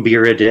drink 1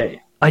 beer a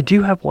day. I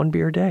do have 1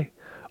 beer a day.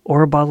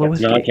 Or a bottle of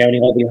whiskey. Not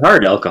counting all the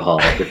hard alcohol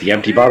with the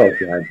empty bottles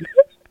behind you.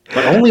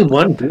 But only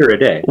 1 beer a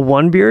day.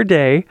 1 beer a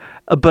day.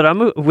 But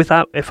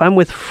if I'm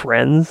with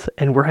friends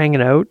and we're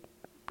hanging out,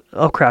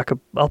 I'll crack a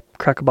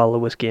bottle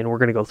of whiskey and we're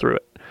gonna go through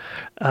it.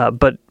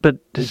 But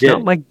it's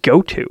not my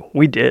go-to.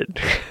 We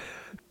did.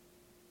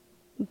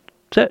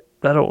 That's it.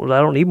 I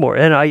don't need more,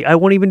 and I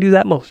won't even do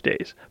that most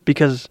days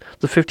because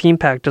the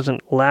 15-pack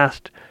doesn't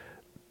last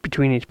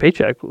between each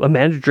paycheck.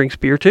 Amanda drinks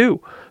beer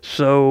too,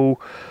 so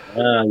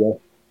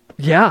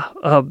yeah.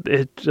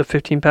 It's a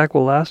 15-pack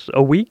will last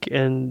a week,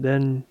 and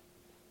then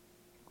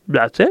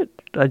that's it.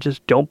 I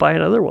just don't buy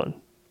another one.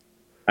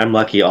 I'm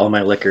lucky. All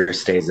my liquor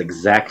stays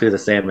exactly the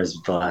same as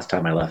the last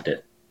time I left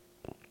it.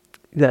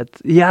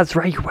 That's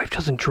right. Your wife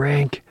doesn't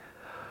drink.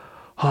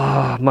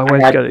 Oh, my I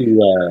wife's had got it.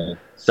 to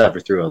suffer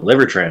through a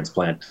liver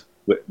transplant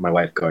with my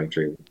wife going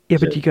through. Yeah,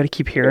 but you got to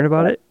keep hearing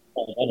about it.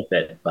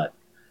 Benefit, but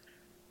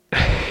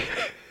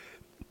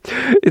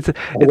it's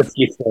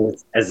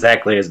it's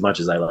exactly as much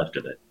as I left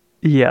of it.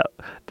 Yeah,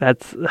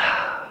 that's.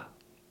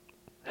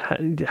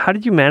 How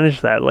did you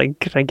manage that? Like,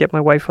 can I get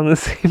my wife on the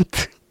same?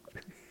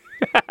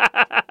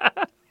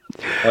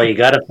 Well, you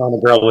got to find a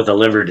girl with a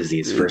liver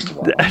disease first of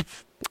all. I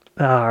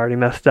already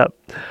messed up.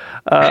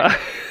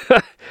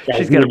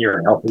 She's got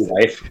your healthy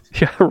wife.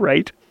 Yeah,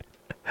 right.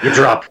 You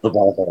dropped the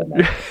ball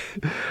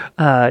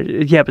there.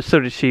 Yeah, but so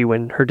did she.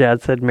 When her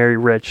dad said marry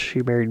rich,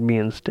 she married me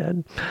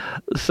instead.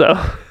 So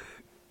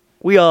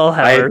we all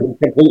have. I agree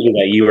completely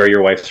that you are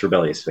your wife's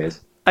rebellious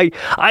phase.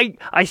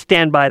 I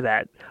stand by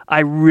that. I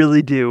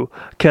really do,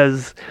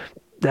 because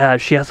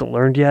she hasn't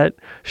learned yet.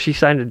 She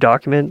signed a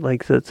document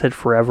that said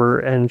forever,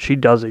 and she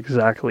does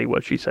exactly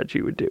what she said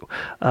she would do,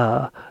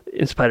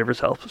 in spite of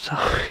herself. So,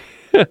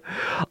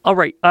 all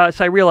right.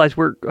 So I realize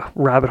we're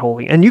rabbit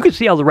holing, and you can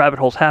see how the rabbit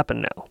holes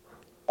happen now.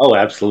 Oh,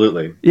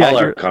 absolutely. Yeah, all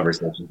our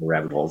conversations are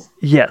rabbit holes.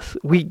 Yes,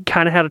 we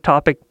kind of had a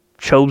topic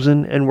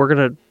chosen, and we're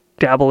gonna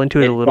dabble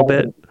into it a little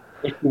bit.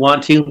 If you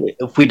want to,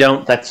 if we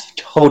don't, that's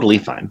totally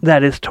fine.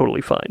 That is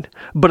totally fine.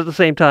 But at the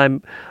same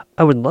time,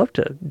 I would love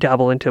to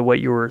dabble into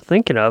what you were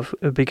thinking of,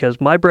 because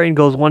my brain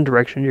goes one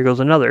direction, yours goes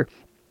another.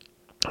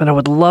 And I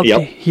would love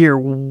to hear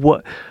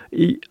what...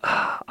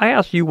 I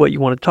asked you what you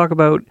want to talk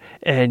about,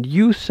 and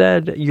you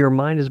said your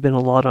mind has been a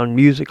lot on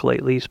music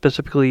lately,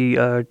 specifically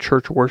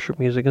church worship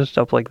music and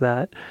stuff like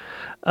that.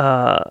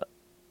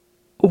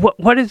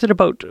 What is it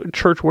about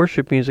church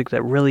worship music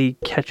that really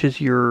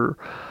catches your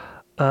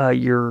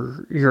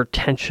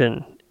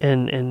attention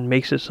and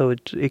makes it so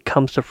it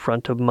comes to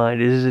front of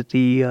mind? Is it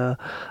the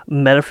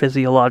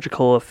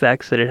metaphysiological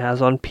effects that it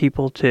has on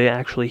people to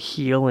actually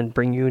heal and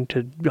bring you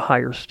into a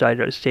higher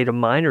state of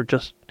mind, or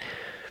just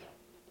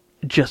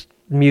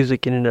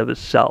music in and of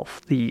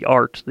itself, the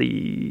art,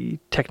 the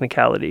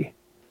technicality?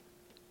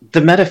 The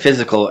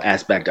metaphysical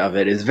aspect of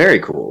it is very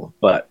cool,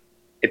 but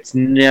it's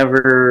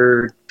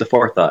never the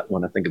forethought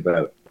when I think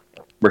about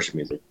worship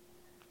music.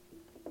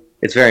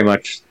 It's very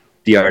much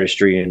the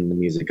artistry and the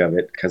music of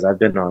it, because I've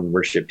been on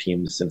worship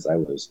teams since I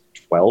was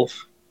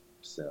 12.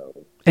 So.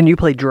 And you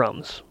play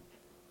drums?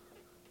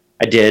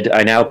 I did.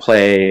 I now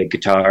play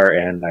guitar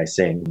and I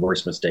sing.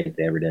 Worst mistake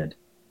they ever did.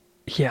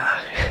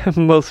 Yeah.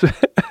 Most.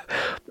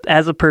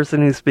 As a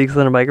person who speaks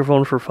on a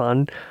microphone for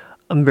fun,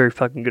 I'm very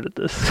fucking good at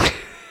this.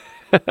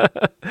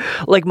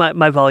 Like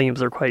my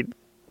volumes are quite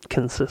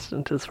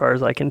consistent as far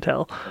as I can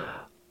tell.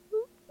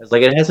 It's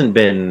like it hasn't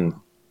been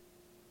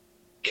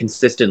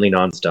consistently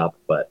nonstop,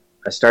 but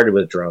I started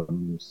with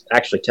drums.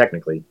 Actually,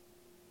 technically,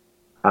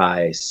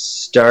 I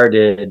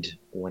started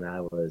when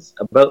I was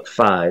about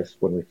 5,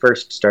 when we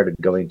first started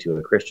going to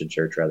a Christian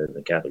church rather than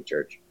a Catholic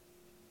church.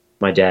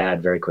 My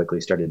dad very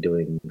quickly started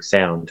doing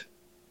sound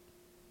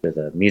with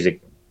a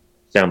music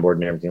soundboard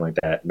and everything like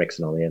that,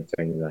 mixing all the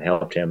things. I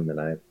helped him, and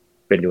I've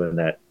been doing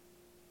that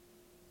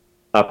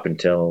up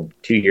until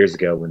 2 years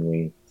ago when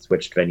we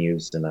switched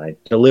venues, and I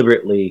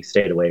deliberately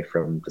stayed away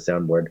from the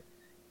soundboard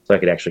so I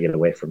could actually get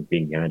away from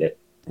being behind it.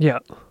 Yeah.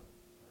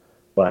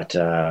 But,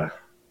 since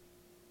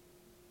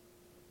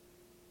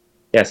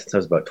I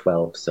was about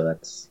 12, so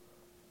that's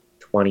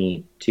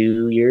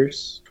 23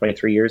 years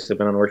I've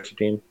been on a worship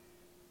team.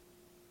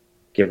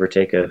 Give or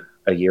take a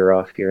year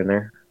off here and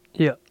there.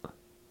 Yeah.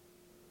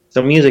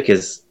 So music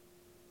is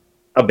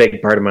a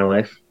big part of my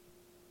life.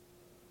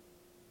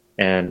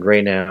 And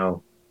right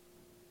now,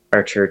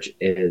 our church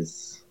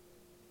is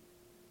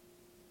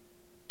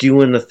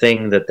doing the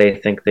thing that they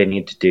think they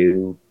need to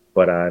do,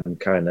 but I'm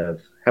kind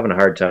of having a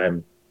hard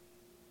time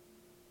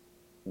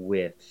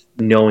with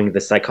knowing the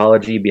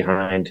psychology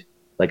behind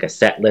like a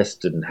set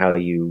list and how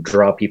you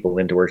draw people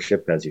into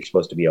worship, as you're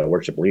supposed to be a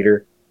worship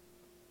leader.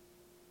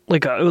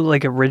 Like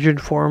a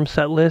rigid form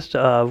set list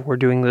of, we're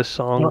doing this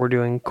song, we're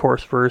doing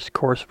chorus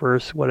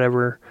verse,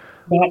 whatever.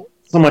 Not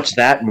so much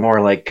that,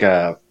 more like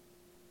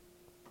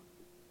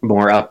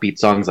more upbeat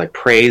songs like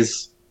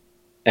praise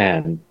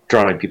and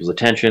drawing people's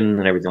attention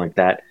and everything like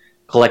that.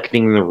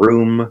 Collecting the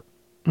room,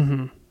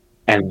 and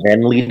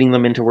then leading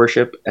them into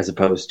worship, as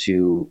opposed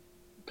to,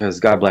 because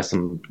God bless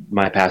him,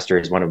 my pastor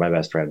is one of my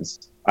best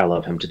friends. I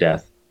love him to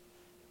death.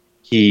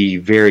 He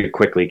very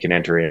quickly can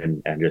enter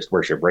in and just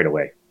worship right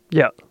away.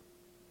 Yeah.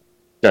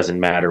 Doesn't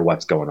matter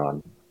what's going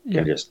on. Yeah.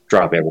 And just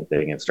drop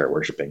everything and start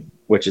worshiping,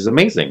 which is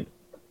amazing.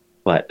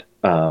 But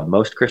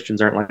most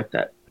Christians aren't like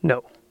that.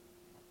 No.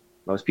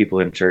 Most people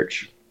in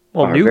church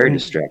are very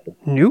distracted.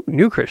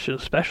 New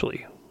Christians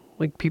especially.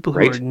 Like people who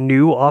are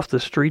new off the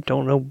street,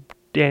 don't know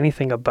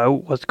anything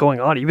about what's going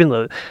on. Even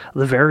the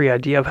very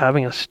idea of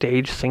having a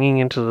stage singing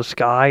into the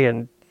sky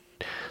and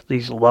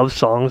these love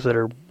songs that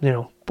are,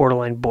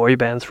 borderline boy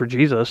bands for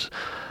Jesus,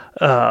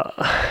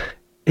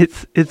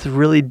 it's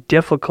really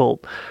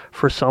difficult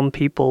for some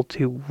people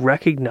to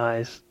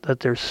recognize that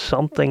there's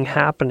something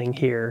happening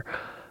here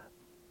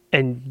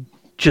and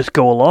just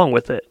go along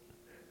with it.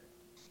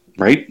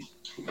 Right?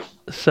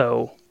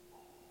 So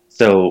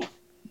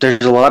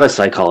there's a lot of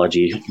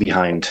psychology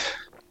behind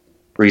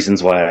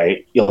reasons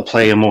why you'll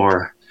play a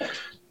more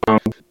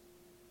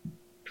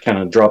kind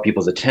of draw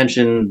people's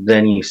attention.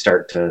 Then you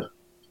start to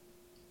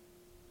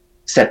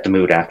set the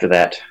mood after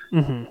that,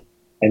 and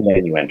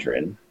then you enter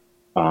in.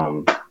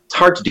 It's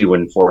hard to do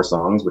in 4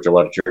 songs, which a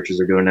lot of churches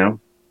are doing now.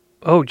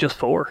 Oh, just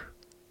 4?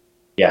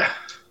 Yeah.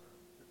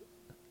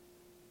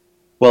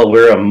 Well,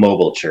 we're a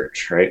mobile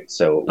church, right?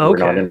 So we're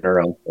not in our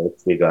own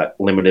place. We got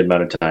limited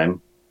amount of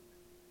time.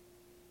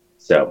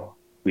 So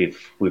we've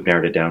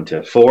narrowed it down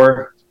to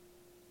 4.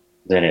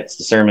 Then it's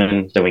the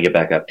sermon. Then we get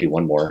back up to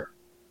 1 more,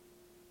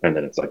 and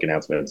then it's like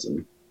announcements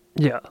and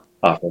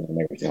offering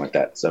and everything like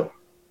that. So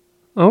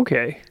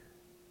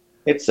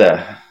it's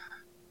a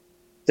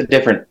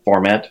different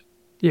format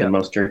than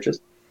most churches,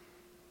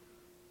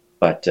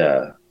 but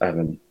I've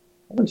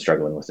been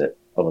struggling with it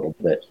a little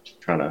bit,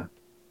 trying to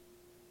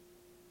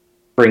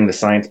bring the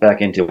science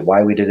back into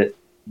why we did it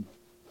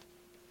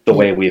the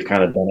way we've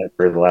kind of done it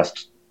for the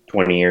last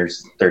 20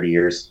 years, 30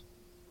 years.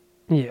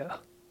 Yeah.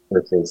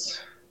 Versus,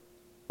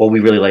 well, we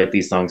really like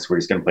these songs, we're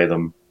just going to play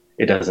them.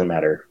 It doesn't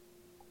matter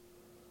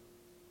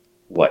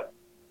what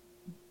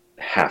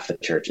half the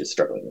church is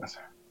struggling with.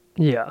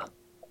 Yeah.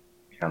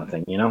 Kind of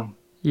thing, you know?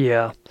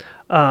 Yeah.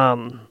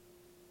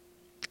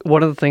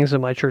 One of the things that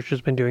my church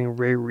has been doing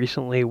very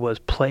recently was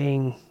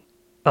playing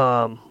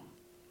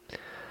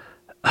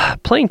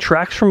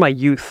tracks from my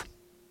youth.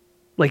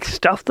 Like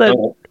stuff that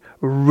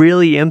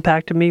really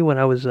impacted me when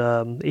I was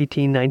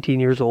 18,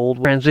 19 years old.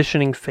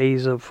 Transitioning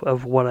phase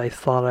of what I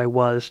thought I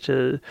was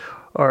to,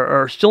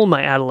 or still in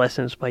my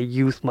adolescence, my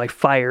youth, my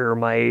fire,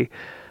 my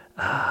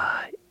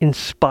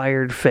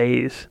inspired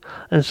phase.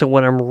 And so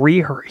when I'm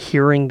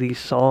hearing these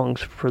songs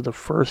for the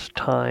first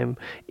time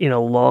in a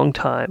long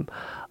time,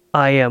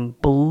 I am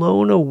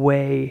blown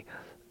away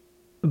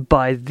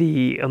by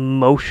the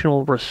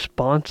emotional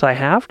response I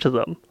have to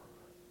them.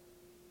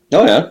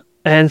 Oh yeah.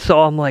 And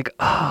so I'm like,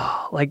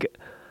 I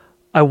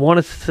want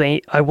to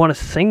sing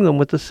them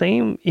with the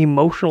same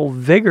emotional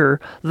vigor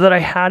that I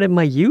had in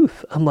my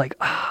youth. I'm like,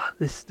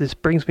 this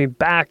brings me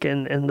back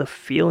and the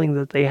feeling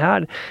that they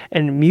had.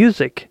 And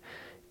music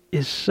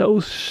is so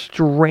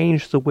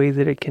strange the way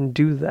that it can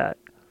do that.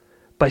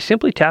 By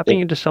simply tapping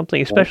into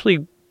something,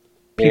 especially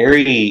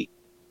very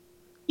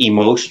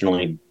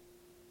emotionally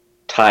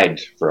tied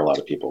for a lot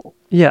of people.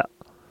 Yeah.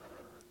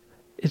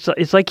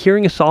 It's like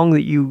hearing a song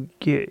that you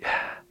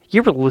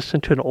ever listen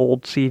to an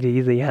old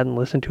CD that you hadn't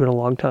listened to in a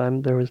long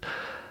time? There was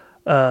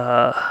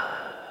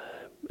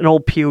an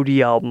old POD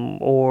album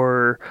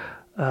or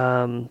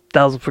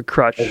Thousand Foot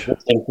Crutch.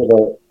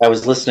 I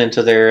was listening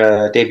to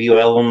their debut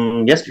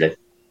album yesterday.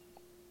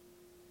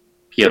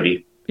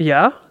 POD.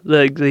 Yeah?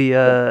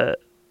 The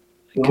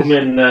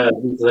Human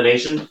Youth of the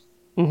Nation?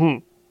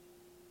 Mm-hmm.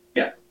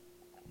 Yeah.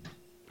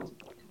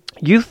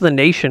 Youth of the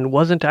Nation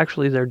wasn't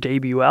actually their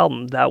debut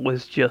album. That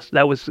was their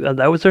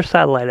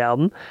satellite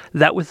album.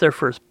 That was their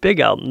first big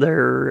album.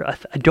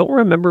 I don't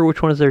remember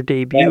which one is their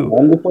debut.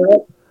 One before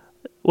that?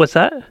 What's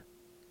that?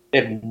 They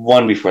had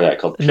one before that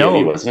called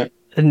POD, wasn't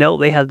it? No,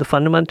 they had the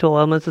Fundamental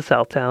Elements of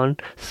Southtown,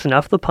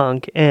 Snuff the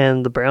Punk,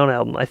 and the Brown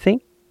album, I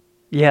think.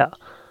 Yeah.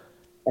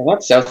 I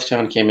thought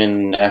Southtown came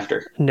in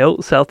after. No,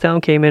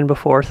 Southtown came in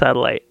before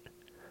Satellite.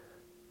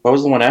 What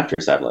was the one after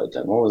Satellite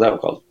then? What was that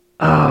called?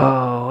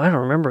 Oh, I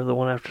don't remember the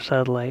one after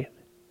Satellite.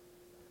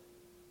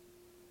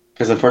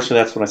 Because unfortunately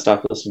that's when I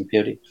stopped listening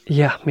to POD.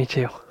 Yeah, me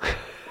too.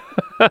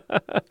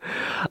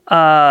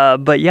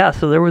 But yeah,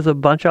 so there was a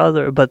bunch of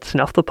other, but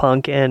Snuff the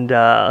Punk and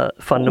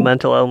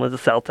Fundamental Elements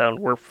of Southtown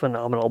were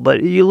phenomenal.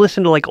 But you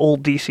listen to like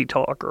old DC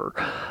Talk or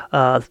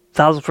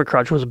Thousand Foot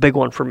Crutch was a big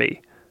one for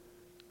me.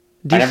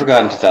 I never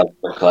got into Thousand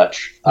Foot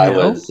Clutch. No? I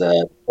was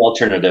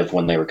alternative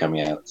when they were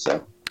coming out.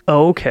 So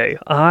okay,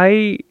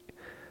 you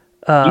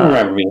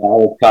remember me? I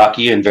was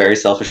cocky and very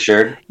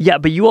self-assured. Yeah,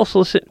 but you also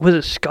listened. Was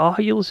it ska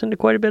you listened to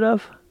quite a bit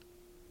of?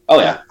 Oh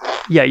yeah.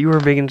 Yeah, you were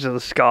big into the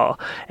ska.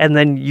 And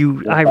then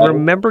I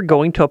remember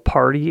going to a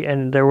party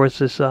and there was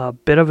this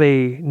bit of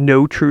a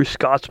no true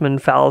Scotsman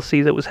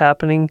fallacy that was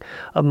happening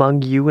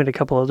among you and a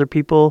couple other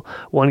people.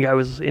 One guy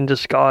was into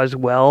ska as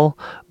well,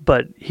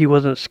 but he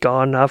wasn't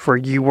ska enough or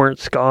you weren't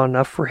ska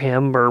enough for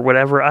him or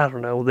whatever. I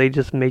don't know. They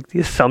just make the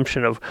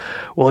assumption of,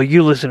 well,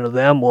 you listen to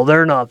them. Well,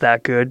 they're not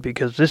that good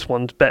because this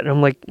one's better. And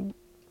I'm like,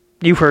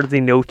 you've heard of the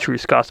no true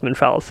Scotsman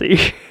fallacy,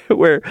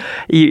 where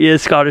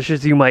as Scottish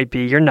as you might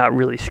be, you're not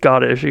really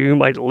Scottish. You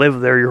might live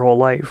there your whole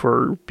life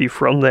or be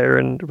from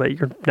there, but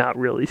you're not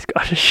really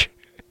Scottish.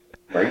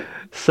 Right.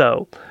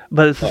 So,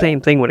 but it's the same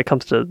thing when it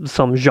comes to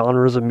some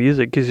genres of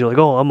music, because you're like,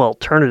 oh, I'm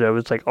alternative.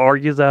 It's like, are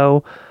you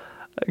though?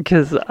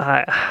 Because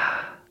I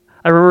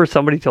remember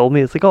somebody told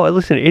me, it's like, oh, I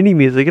listen to indie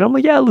music. And I'm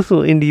like, yeah, I listen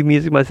to indie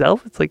music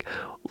myself. It's like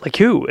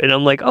who? And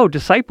I'm like, oh,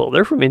 Disciple.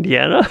 They're from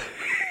Indiana.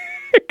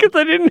 Because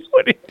I didn't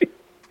know indie.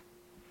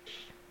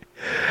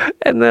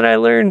 And then I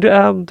learned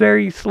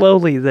very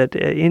slowly that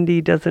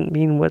indie doesn't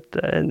mean what.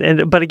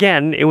 But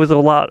again, it was a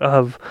lot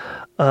of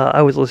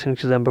I was listening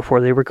to them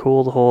before they were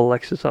cool, the whole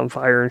Alexis on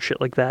Fire and shit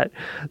like that.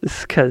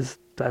 Because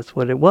that's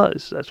what it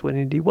was. That's what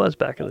indie was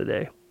back in the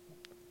day.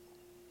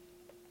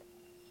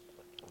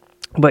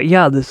 But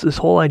yeah, this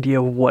whole idea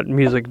of what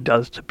music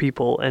does to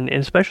people, and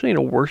especially in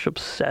a worship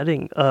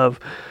setting of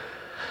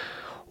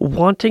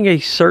wanting a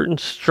certain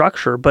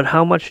structure, but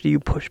how much do you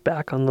push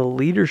back on the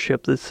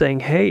leadership that's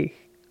saying, hey,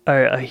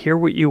 I hear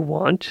what you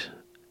want,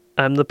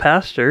 I'm the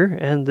pastor,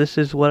 and this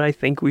is what I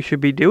think we should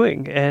be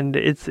doing. And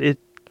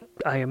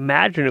I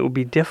imagine it would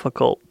be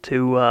difficult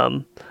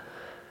to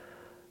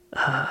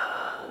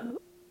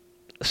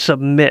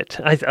submit.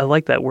 I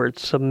like that word,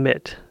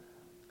 submit.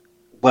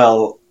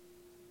 Well,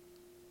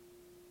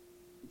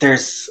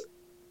 there's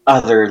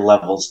other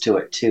levels to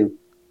it too.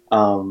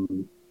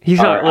 He's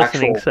not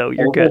listening, so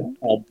you're good.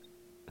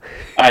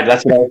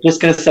 That's what I was just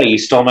going to say. You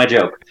stole my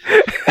joke.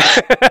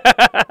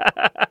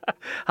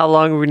 How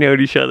long have we known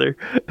each other?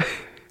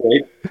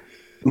 Right?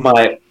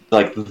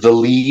 The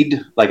lead,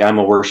 I'm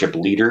a worship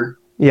leader.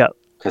 Yeah.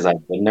 Because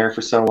I've been there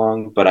for so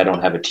long, but I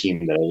don't have a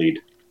team that I lead.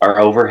 Our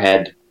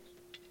overhead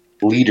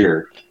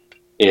leader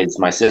is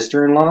my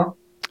sister-in-law.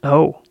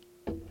 Oh.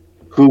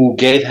 Who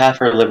gave half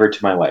her liver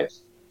to my wife.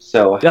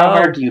 So how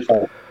hard do you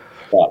find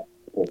that?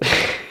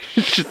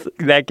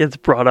 That gets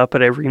brought up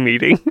at every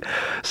meeting.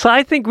 So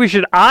I think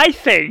that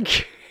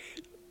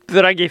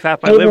I gave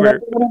half my liver.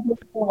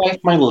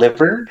 My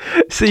liver?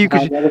 So you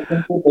could.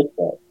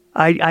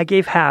 I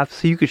gave half,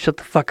 so you could shut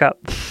the fuck up.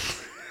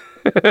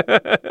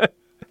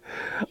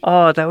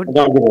 Oh, that would.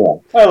 Don't get me wrong.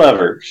 I love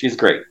her. She's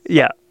great.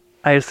 Yeah,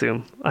 I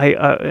assume.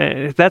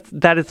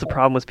 That is the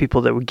problem with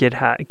people that would give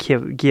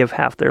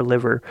half their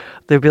liver.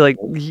 They'd be like,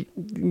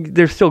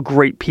 they're still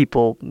great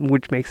people,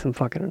 which makes them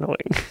fucking annoying.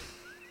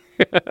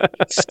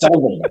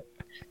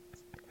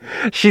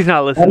 She's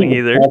not listening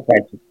either.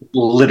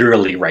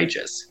 Literally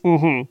righteous.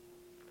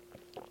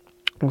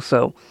 Mm-hmm.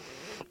 So,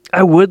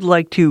 I would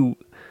like to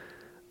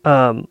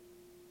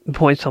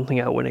point something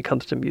out when it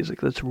comes to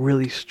music that's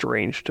really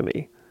strange to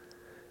me.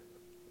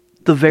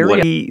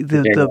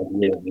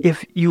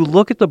 If you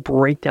look at the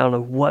breakdown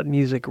of what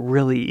music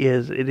really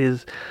is, it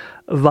is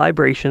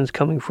vibrations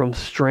coming from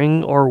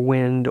string or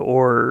wind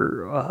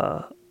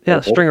or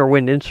string or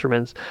wind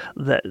instruments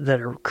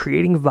that are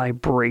creating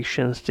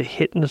vibrations to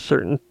hit in a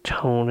certain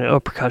tone, or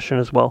percussion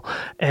as well,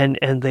 and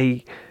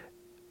they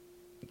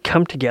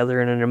come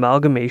together in an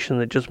amalgamation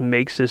that just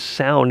makes this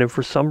sound. And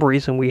for some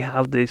reason, we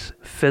have this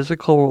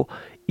physical,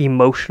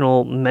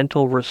 emotional,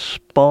 mental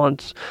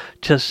response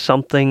to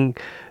something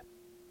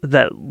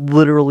that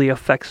literally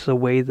affects the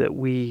way that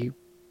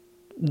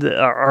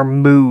our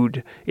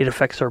mood. It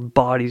affects our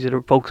bodies. It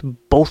affects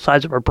both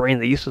sides of our brain.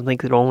 They used to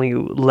think that only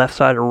left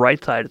side or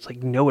right side. It's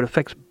like, no, it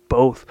affects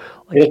both.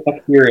 It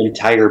affects your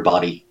entire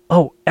body.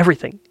 Oh,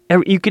 everything.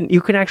 You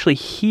can actually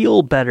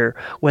heal better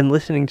when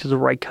listening to the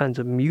right kinds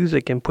of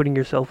music and putting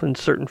yourself in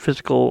certain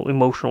physical,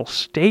 emotional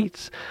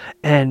states,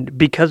 and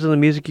because of the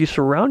music you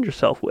surround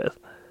yourself with.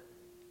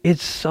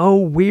 It's so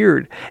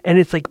weird. And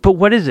it's like, but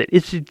what is it?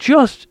 It's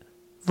just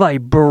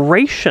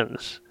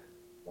vibrations.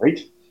 Right?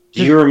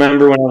 Do you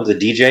remember when I was a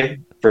DJ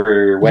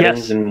for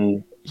weddings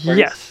and parties?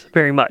 Yes,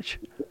 very much.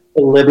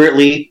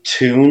 Deliberately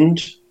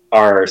tuned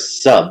our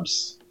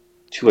subs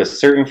to a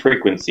certain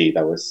frequency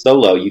that was so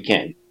low you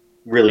can't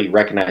really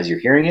recognize you're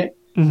hearing it,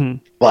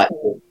 but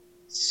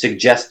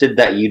suggested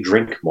that you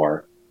drink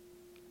more.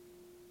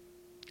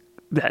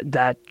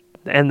 That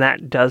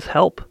does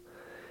help.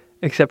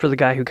 Except for the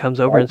guy who comes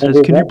over and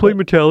says, "Can you play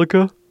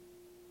Metallica?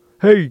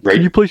 Hey,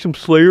 can you play some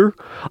Slayer?"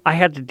 I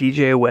had to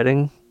DJ a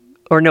wedding.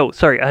 I had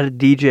to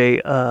DJ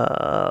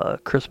a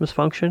Christmas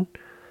function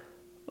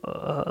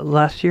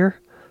last year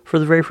for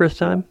the very first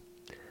time.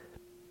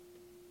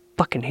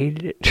 Fucking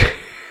hated it.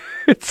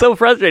 It's so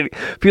frustrating.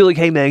 People are like,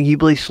 "Hey man, can you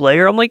play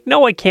Slayer?" I'm like,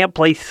 "No, I can't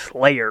play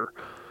Slayer."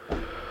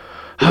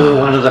 We were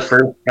one of the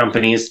first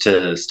companies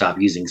to stop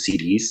using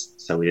CDs,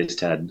 so we just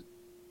had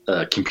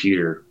a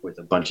computer with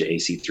a bunch of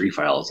AC3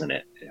 files in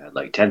it. It had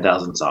like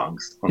 10,000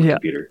 songs on the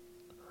computer.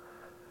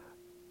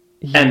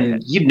 Yeah.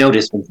 And you'd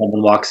notice when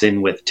someone walks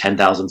in with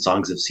 10,000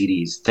 songs of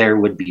CDs, there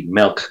would be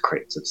milk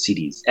crates of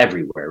CDs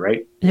everywhere,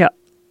 right? Yeah.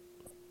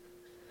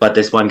 But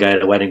this one guy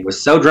at a wedding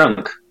was so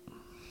drunk,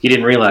 he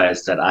didn't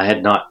realize that I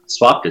had not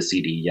swapped a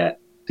CD yet.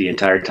 The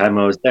entire time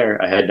I was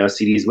there, I had no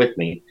CDs with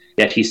me.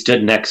 Yet he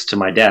stood next to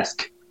my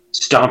desk,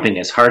 stomping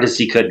as hard as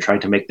he could, trying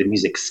to make the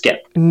music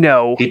skip.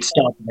 No. He'd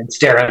stomp and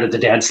stare out at the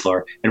dance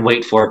floor and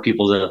wait for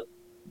people to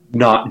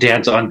not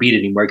dance on beat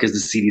anymore because the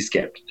CD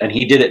skipped. And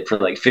he did it for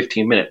like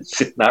 15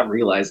 minutes, not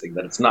realizing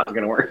that it's not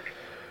going to work.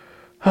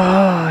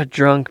 Ah,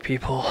 drunk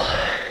people.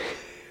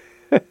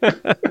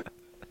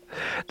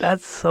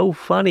 That's so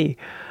funny.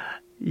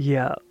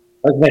 Yeah.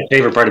 That's my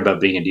favorite part about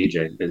being a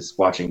DJ, is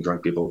watching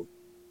drunk people.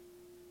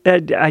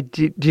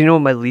 Do you know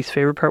what my least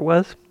favorite part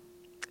was?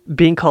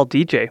 Being called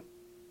DJ.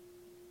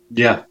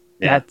 Yeah.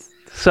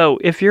 So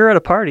if you're at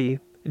a party,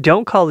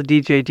 don't call the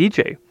DJ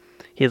DJ.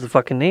 He has a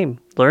fucking name.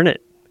 Learn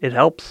it. It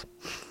helps.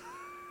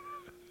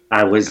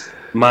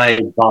 My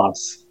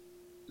boss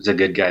was a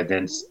good guy,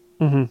 Vince.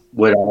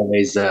 would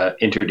always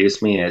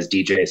introduce me as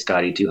DJ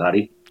Scotty Too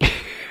Hottie.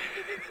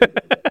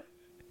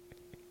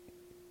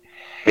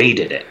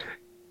 Hated it.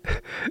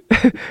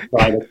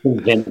 Trying to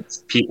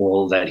convince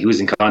people that he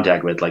was in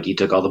contact with, like he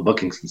took all the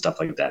bookings and stuff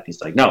like that.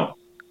 He's like, no,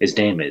 his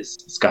name is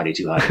Scotty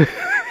Too Hottie.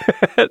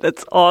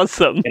 That's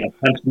awesome. I'm gonna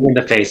punch you in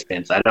the face,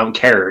 Vince. I don't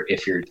care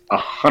if you're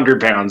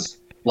 100 pounds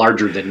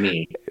larger than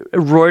me.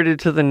 Roided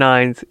to the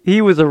nines.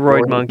 He was a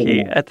roid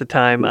monkey at the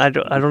time. I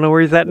don't know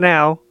where he's at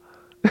now.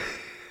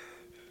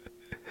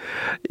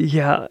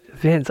 Yeah,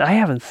 Vince, I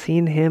haven't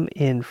seen him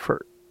in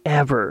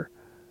forever.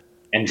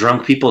 And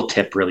drunk people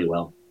tip really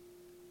well.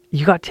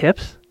 You got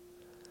tips?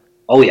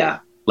 Oh yeah,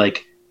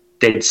 like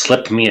they'd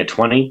slip me a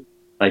 20.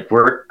 Like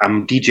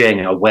I'm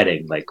DJing a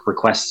wedding, like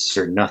requests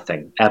or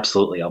nothing.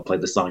 Absolutely, I'll play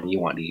the song you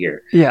want to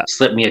hear. Yeah.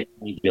 Slip me a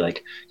 20, be like,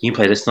 can you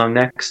play this song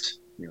next?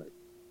 And you're like,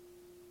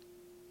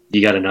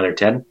 you got another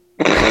 10?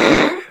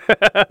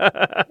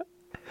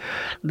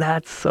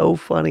 That's so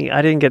funny.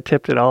 I didn't get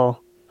tipped at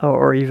all,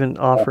 or even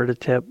offered a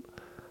tip.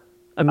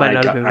 I might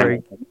not have been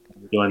very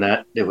doing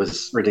that. It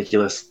was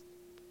ridiculous.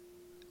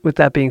 With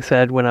that being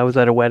said, when I was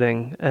at a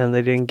wedding and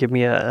they didn't give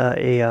me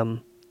a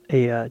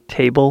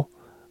table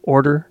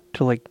order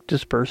to like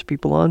disperse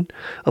people on,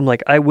 I'm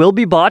like, I will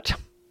be bought.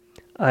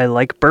 I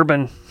like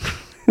bourbon.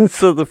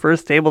 So the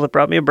first table that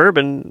brought me a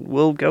bourbon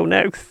will go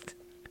next.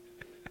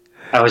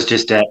 I was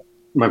just at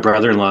my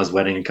brother-in-law's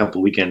wedding a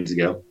couple weekends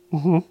ago.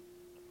 Mm-hmm.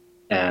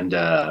 And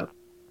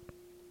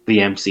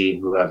the MC,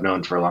 who I've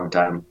known for a long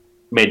time,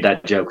 made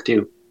that joke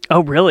too.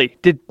 Oh, really?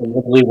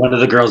 Literally, one of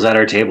the girls at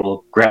our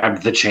table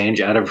grabbed the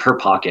change out of her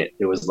pocket.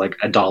 It was like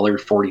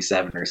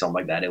 $1.47 or something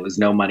like that. It was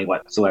no money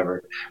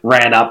whatsoever.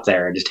 Ran up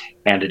there and just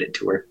handed it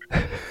to her.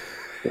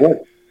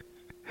 What?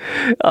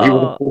 We were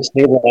the first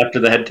table after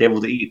the head table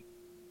to eat.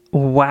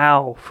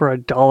 Wow, for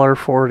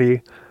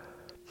 $1.40.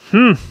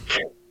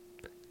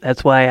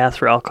 That's why I asked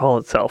for alcohol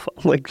itself.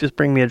 I'm like, just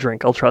bring me a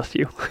drink. I'll trust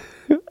you.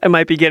 I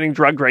might be getting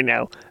drugged right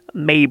now.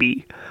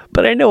 Maybe.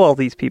 But I know all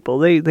these people.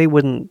 They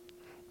wouldn't.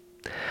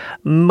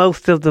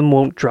 Most of them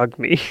won't drug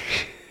me.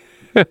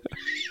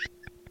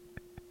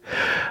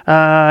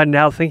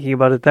 Now thinking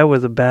about it, that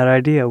was a bad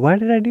idea. Why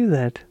did I do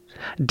that?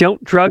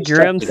 Don't drug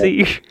your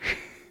MC.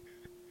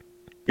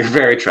 You're a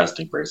very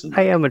trusting person.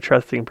 I am a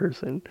trusting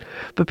person.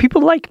 But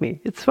people like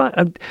me. It's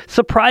fine.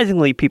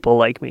 Surprisingly, people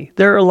like me.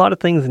 There are a lot of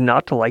things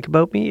not to like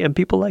about me, and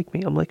people like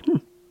me. I'm like,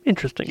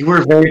 interesting. You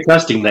were very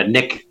trusting that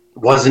Nick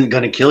wasn't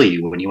going to kill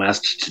you when you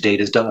asked to date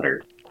his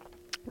daughter.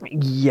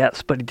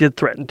 Yes, but he did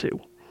threaten to.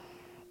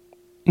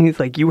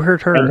 He's like, you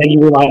hurt her. And then you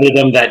reminded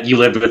him that you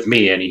lived with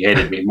me and he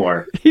hated me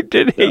more. He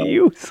did hate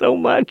you so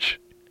much.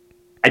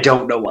 I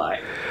don't know why.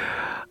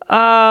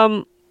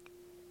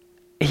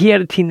 He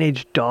had a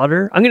teenage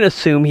daughter. I'm going to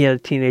assume he had a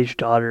teenage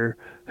daughter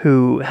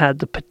who had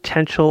the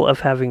potential of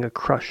having a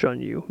crush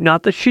on you.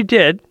 Not that she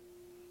did,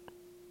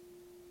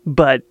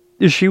 but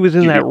she was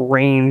in that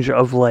range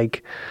of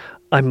like,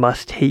 I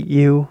must hate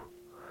you.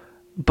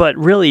 But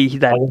really,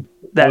 that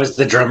was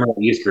the drummer of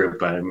the youth group,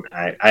 but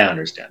I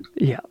understand.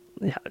 Yeah.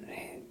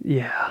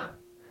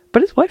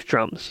 But his wife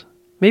drums.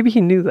 Maybe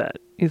he knew that.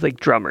 He's like,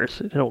 drummers,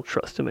 I don't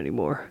trust him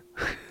anymore.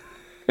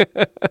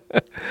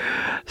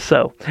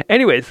 So,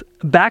 anyways,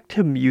 back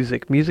to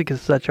music. Music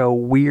is such a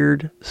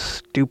weird,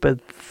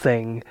 stupid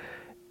thing.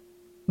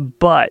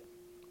 But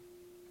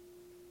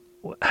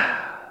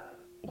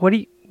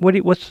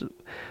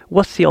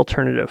what's the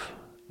alternative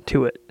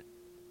to it?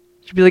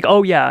 You'd be like,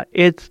 oh yeah,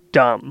 it's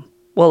dumb.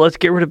 Well, let's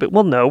get rid of it.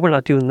 Well, no, we're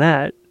not doing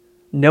that.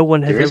 No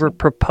one has ever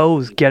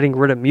proposed getting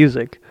rid of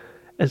music.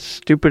 As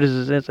stupid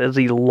as it is, as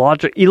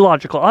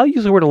illogical. I'll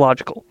use the word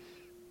illogical.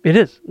 It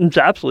is. It's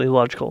absolutely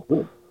illogical.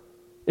 Really?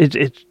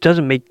 It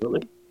doesn't make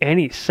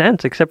any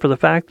sense except for the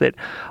fact that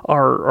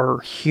our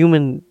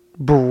human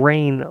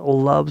brain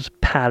loves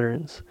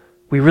patterns.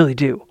 We really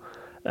do.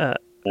 They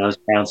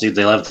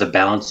love the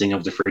balancing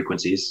of the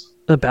frequencies.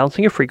 The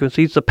balancing of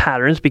frequencies, the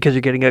patterns, because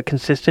you're getting a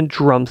consistent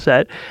drum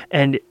set.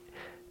 And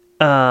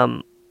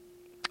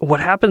what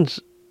happens,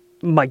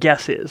 my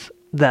guess is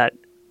that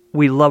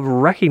we love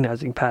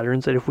recognizing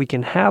patterns, that if we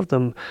can have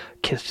them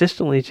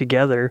consistently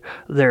together,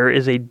 there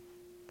is a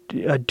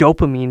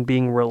dopamine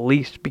being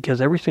released, because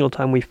every single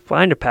time we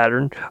find a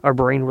pattern, our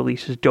brain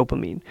releases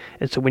dopamine.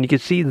 And so when you can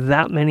see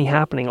that many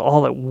happening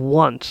all at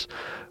once,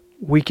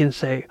 we can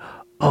say,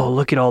 oh,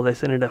 look at all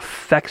this, and it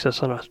affects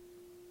us on a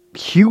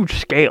huge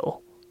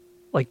scale,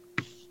 like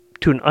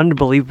to an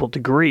unbelievable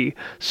degree.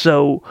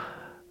 So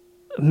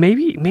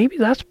maybe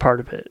that's part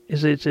of it.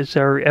 It's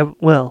our,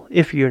 well,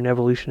 if you're an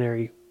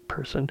evolutionary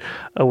person,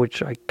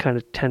 which I kind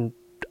of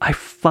I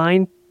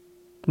find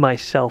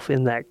myself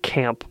in that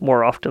camp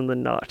more often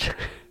than not.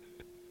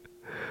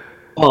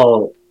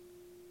 Well,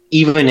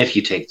 even if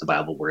you take the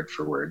Bible word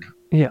for word,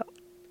 yeah,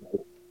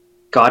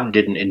 God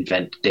didn't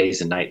invent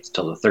days and nights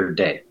till the third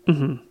day.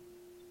 Mm-hmm.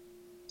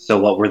 So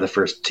what were the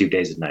first 2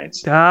 days and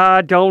nights?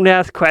 Don't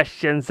ask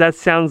questions. That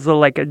sounds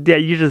like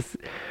you just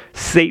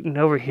Satan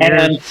over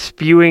here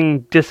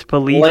spewing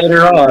disbelief.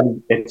 Later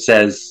on, it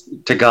says,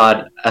 to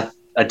God,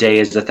 a day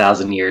is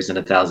 1,000 years, and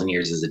 1,000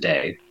 years is a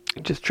day.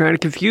 Just trying to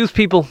confuse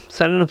people,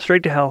 sending them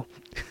straight to hell.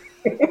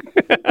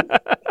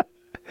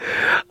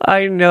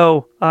 I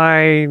know.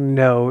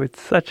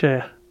 It's such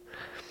a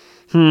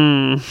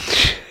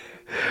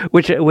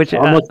which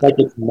almost like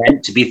it's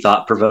meant to be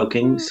thought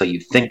provoking, so you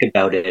think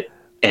about it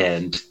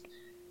and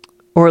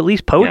or at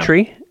least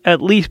poetry.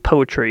 At least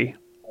poetry.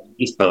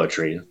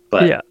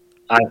 But yeah.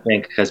 I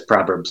think, as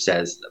Proverbs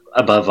says,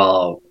 above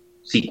all,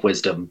 seek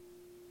wisdom,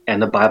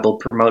 and the Bible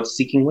promotes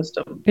seeking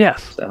wisdom.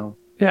 Yes. So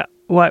yeah.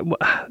 Why?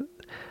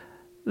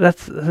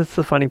 That's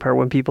the funny part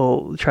when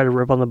people try to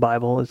rip on the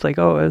Bible. It's like,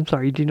 oh, I'm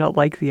sorry, you do not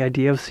like the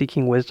idea of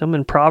seeking wisdom.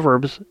 And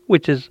Proverbs,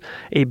 which is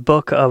a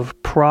book of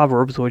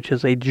Proverbs, which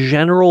is a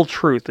general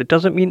truth. It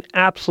doesn't mean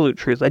absolute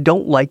truth. I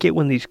don't like it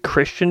when these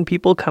Christian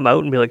people come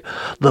out and be like,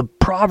 the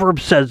Proverb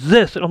says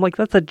this. And I'm like,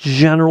 that's a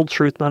general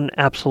truth, not an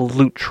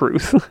absolute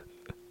truth.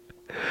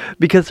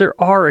 Because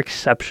there are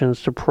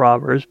exceptions to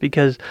Proverbs.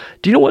 Because,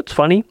 do you know what's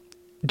funny?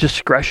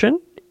 Discretion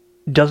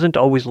doesn't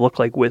always look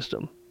like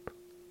wisdom.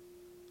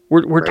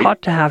 We're right.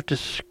 taught to have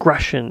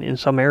discretion in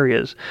some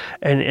areas,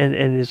 and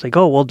it's like,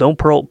 oh, well, don't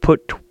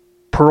put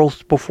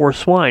pearls before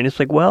swine. It's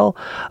like, well,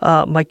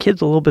 my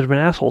kid's a little bit of an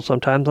asshole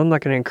sometimes. I'm not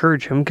going to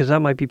encourage him because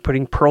that might be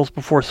putting pearls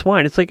before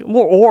swine. It's like,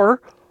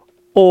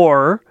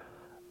 or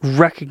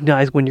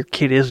recognize when your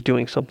kid is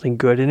doing something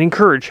good and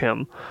encourage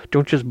him.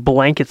 Don't just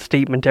blanket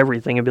statement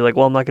everything and be like,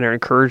 well, I'm not going to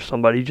encourage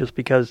somebody just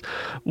because,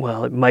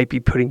 well, it might be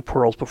putting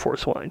pearls before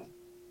swine.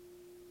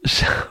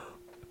 So.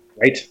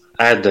 Right.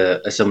 I had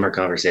a similar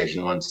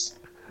conversation once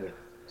with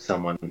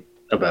someone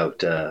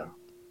about how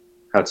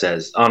it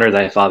says, honor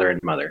thy father and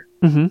mother.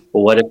 Mm-hmm.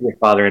 Well, what if your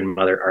father and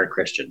mother aren't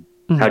Christian?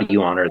 Mm-hmm. How do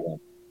you honor them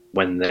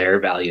when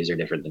their values are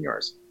different than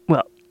yours?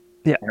 Well,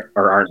 yeah.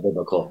 Or aren't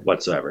biblical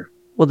whatsoever?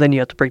 Well, then you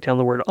have to break down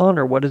the word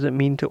honor. What does it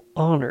mean to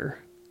honor?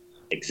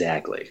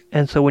 Exactly.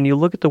 And so when you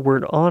look at the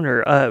word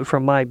honor,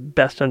 from my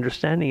best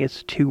understanding,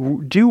 it's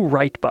to do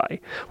right by.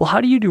 Well,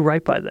 how do you do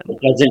right by them? It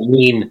doesn't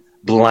mean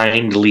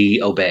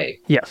blindly obey.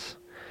 Yes.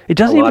 It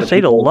doesn't even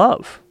say to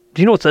love.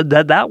 Do you know what's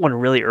that one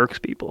really irks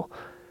people?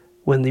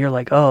 When you're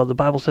like, oh, the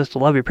Bible says to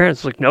love your parents.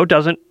 It's like, no, it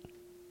doesn't.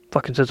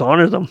 Fucking says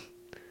honor them.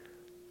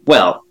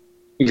 Well,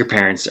 your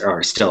parents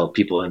are still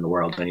people in the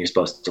world, and you're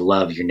supposed to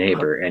love your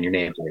neighbor, and your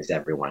neighbor is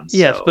everyone.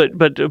 Yes, so.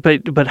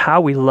 but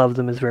how we love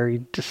them is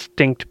very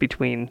distinct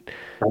between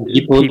some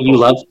people. You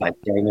love by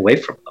staying away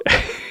from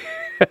them.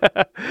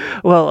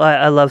 Well,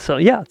 I love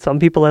some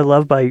people I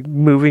love by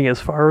moving as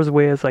far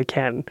away as I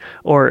can,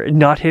 or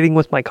not hitting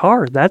with my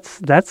car. That's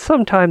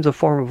sometimes a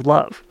form of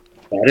love.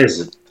 That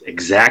is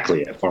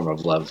exactly a form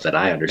of love that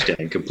I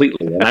understand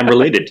completely, and I'm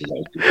related to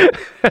those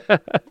people.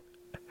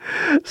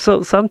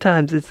 So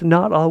sometimes it's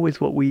not always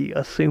what we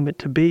assume it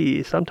to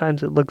be.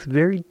 Sometimes it looks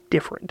very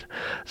different.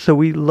 So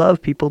we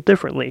love people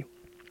differently.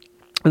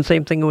 And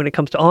same thing when it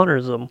comes to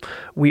honorism.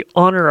 We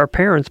honor our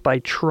parents by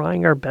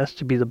trying our best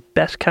to be the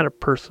best kind of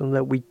person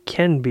that we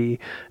can be,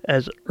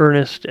 as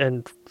earnest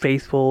and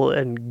faithful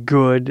and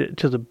good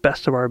to the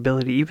best of our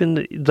ability,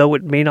 even though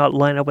it may not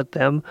line up with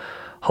them,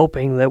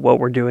 hoping that what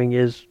we're doing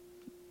is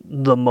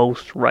the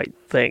most right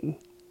thing.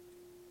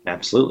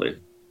 Absolutely.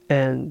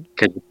 And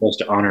because you're supposed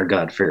to honor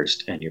God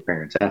first and your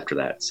parents after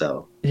that.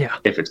 So yeah,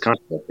 if it's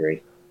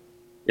contradictory,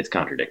 it's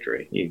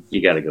contradictory.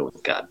 You got to go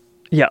with God.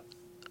 Yeah.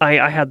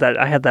 I had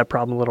that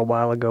problem a little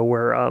while ago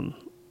where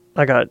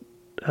I got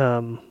I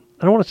don't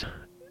want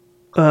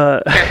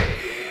to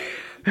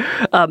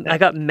I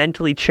got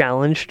mentally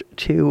challenged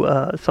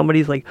to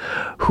somebody's like,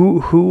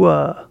 who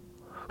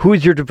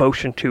is your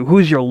devotion to?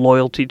 Who's your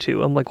loyalty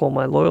to? I'm like, well,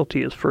 my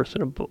loyalty is first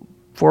and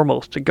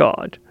foremost to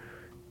God.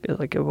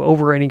 Like,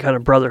 over any kind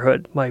of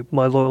brotherhood, my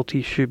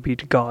loyalty should be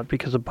to God,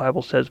 because the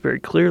Bible says very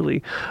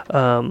clearly,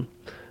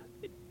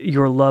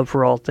 your love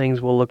for all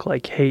things will look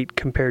like hate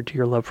compared to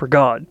your love for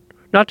God.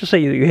 Not to say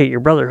you hate your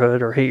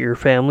brotherhood or hate your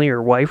family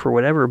or wife or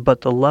whatever,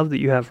 but the love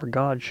that you have for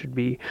God should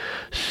be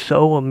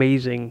so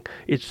amazing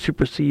it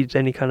supersedes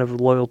any kind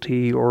of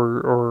loyalty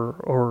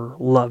or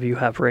love you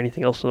have for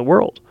anything else in the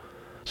world.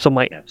 So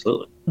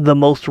Absolutely. The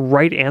most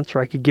right answer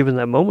I could give in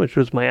that moment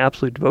was my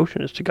absolute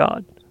devotion is to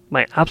God.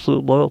 My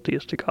absolute loyalty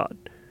is to God.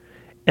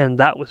 And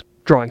that was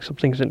drawing some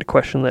things into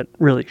question that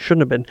really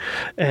shouldn't have been.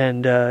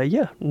 And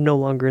no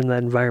longer in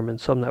that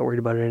environment, so I'm not worried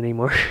about it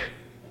anymore.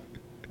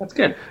 That's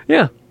good.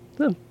 Yeah.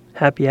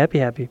 Happy.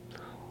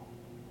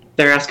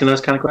 They're asking those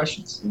kind of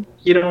questions.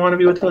 You don't want to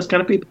be with those kind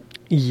of people.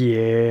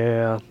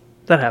 Yeah,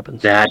 that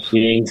happens. That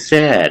being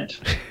said,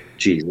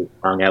 Jesus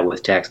hung out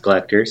with tax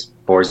collectors,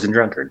 whores, and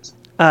drunkards.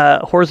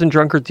 Whores and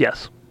drunkards,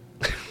 yes.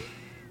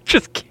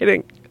 Just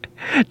kidding.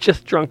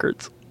 Just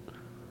drunkards.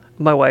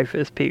 My wife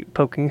is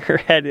poking her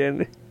head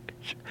in,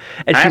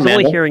 and she's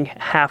only hearing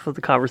half of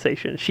the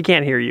conversation. She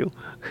can't hear you.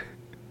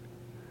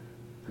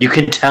 You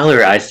can tell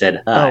her I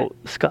said hi. Oh,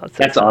 Scott says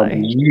That's hi. all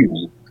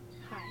you.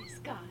 Hi,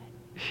 Scott.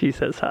 She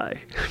says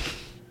hi.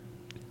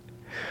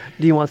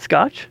 Do you want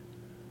scotch?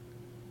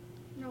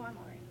 No, I'm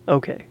alright.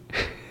 Okay.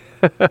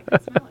 I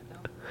can smell it,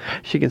 though.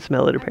 She can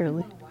smell it,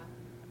 apparently. I've been home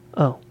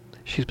a while. Oh,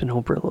 she's been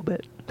home for a little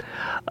bit.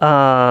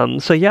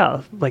 So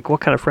yeah, like,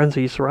 what kind of friends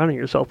are you surrounding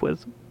yourself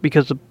with?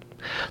 Because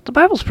The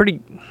Bible's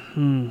pretty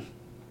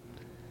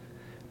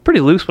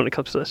loose when it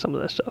comes to some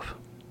of that stuff.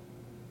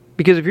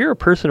 Because if you're a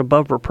person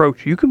above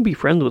reproach, you can be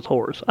friends with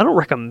whores. I don't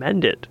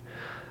recommend it,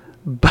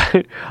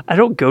 but I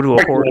don't go to a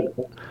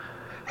whore.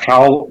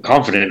 How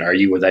confident are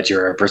you that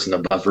you're a person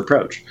above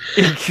reproach?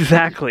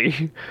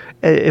 Exactly.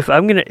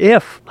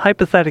 If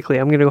hypothetically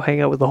I'm gonna go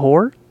hang out with a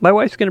whore, my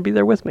wife's gonna be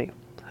there with me.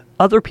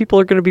 Other people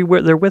are gonna be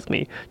there with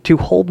me to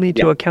hold me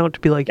to account, to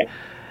be like,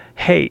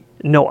 hey,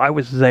 no, I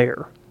was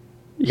there.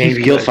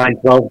 Maybe you'll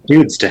find 12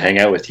 dudes to hang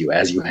out with you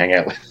as you hang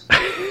out with.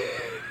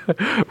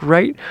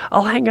 Right?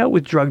 I'll hang out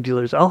with drug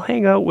dealers. I'll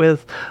hang out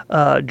with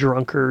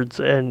drunkards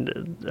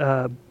and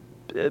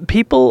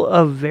people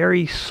of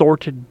very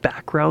sorted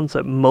backgrounds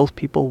that most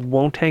people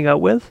won't hang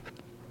out with.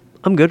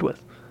 I'm good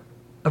with.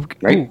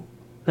 Right? Ooh,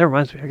 that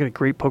reminds me, I got a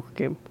great poker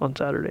game on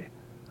Saturday.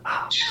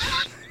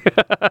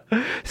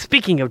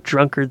 Speaking of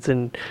drunkards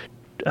and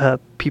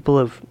people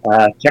of...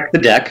 check the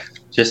deck.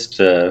 Just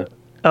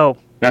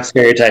not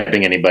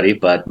stereotyping anybody,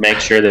 but make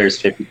sure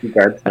there's 52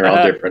 cards. They're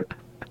all different.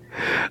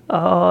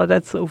 Oh,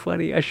 that's so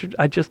funny.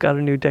 I just got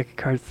a new deck of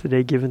cards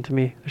today given to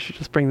me. I should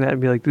just bring that and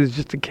be like, this is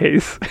just a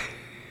case.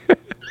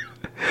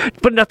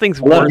 But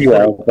nothing's worth it. I love you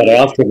all, but I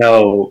also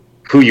know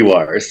who you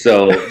are,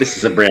 so this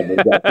is a brand new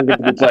deck.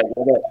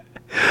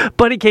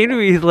 But he came to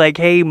me, he's like,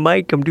 hey,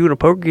 Mike, I'm doing a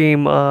poker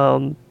game.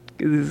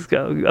 This is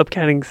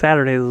upcoming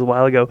Saturday. This was a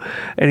while ago.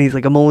 And he's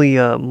like, I'm only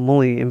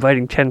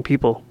inviting 10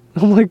 people.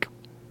 I'm like...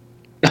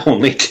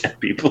 Only 10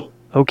 people?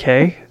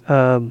 Okay.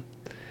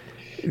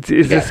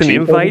 Is this an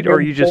invite, or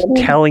are you just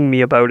telling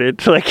me about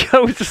it? Like, I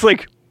was just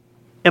like,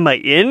 am I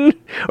in?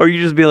 Or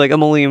you just be like,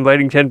 I'm only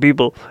inviting 10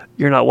 people.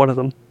 You're not one of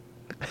them.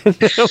 I'm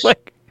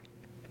like,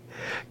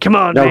 come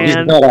on, man. He's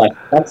not.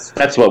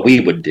 That's what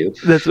we would do.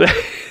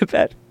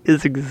 That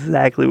is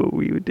exactly what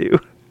we would do.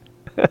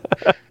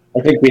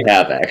 I think we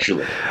have,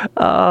 actually.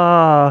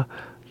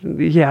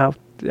 Yeah.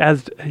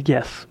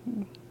 Yes.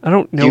 I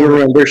don't know. Do you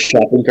remember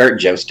shopping cart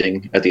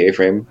jousting at the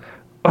A-frame?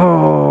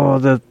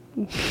 Oh,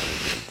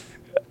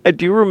 I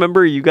do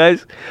remember you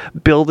guys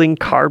building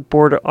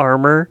cardboard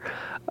armor.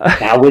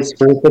 That was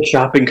for the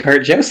shopping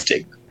cart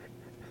jousting.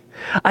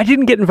 I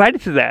didn't get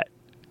invited to that.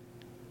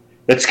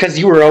 That's because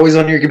you were always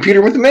on your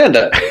computer with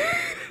Amanda.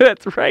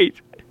 That's right.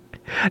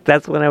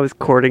 That's when I was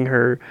courting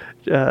her,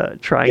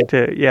 trying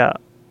to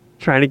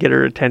get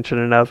her attention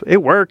enough.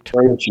 It worked.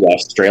 Or was she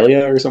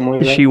Australia or something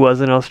like that? She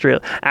was in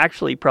Australia.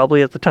 Actually,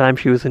 probably at the time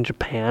she was in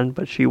Japan,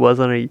 but she was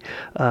on a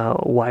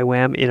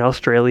YWAM in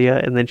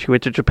Australia, and then she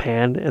went to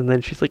Japan, and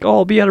then she's like, oh,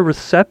 I'll be at a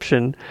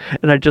reception.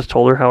 And I just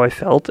told her how I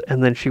felt,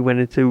 and then she went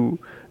into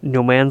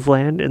no man's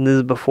land, and this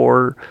is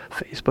before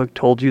Facebook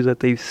told you that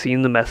they've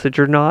seen the message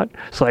or not,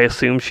 so I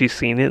assumed she's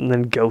seen it and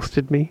then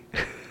ghosted me.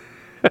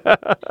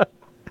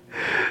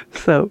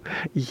 So,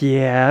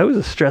 yeah, it was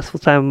a stressful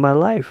time in my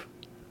life.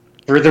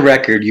 For the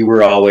record, you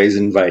were always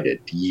invited.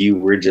 You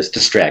were just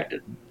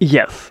distracted.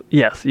 Yes.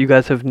 You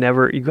guys have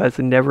never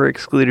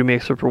excluded me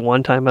except for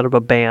one time out of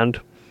a band.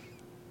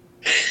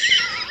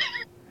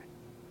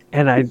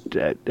 And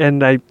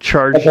I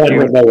charged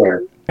you.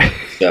 Nowhere.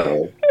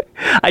 So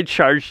I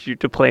charged you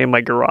to play in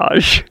my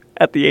garage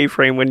at the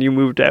A-frame when you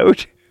moved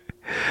out.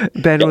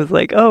 Ben was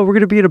like, "Oh, we're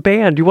gonna be in a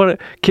band. You want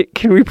to?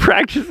 Can we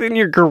practice in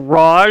your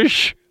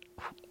garage?"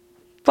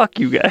 Fuck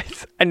you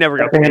guys. I never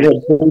got paid.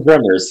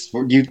 Drummers.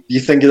 You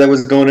think that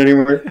was going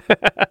anywhere?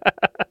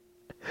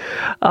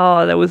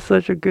 Oh, that was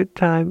such a good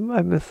time.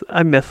 I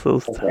miss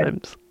those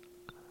times.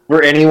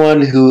 For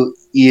anyone who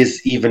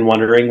is even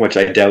wondering, which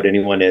I doubt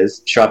anyone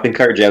is, shopping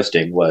cart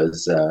jousting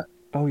was...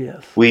 oh,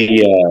 yes.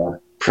 We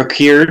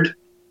procured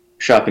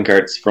shopping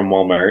carts from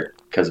Walmart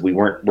because we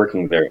weren't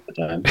working there at the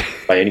time,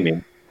 by any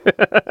means.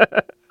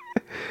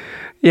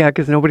 Yeah,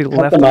 because nobody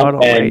left them out all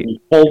right. And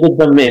folded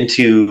them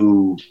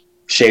into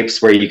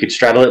shapes where you could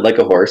straddle it like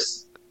a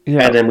horse.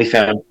 Yeah. And then we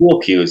found pool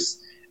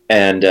cues,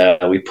 and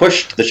we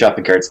pushed the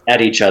shopping carts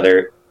at each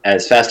other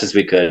as fast as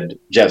we could,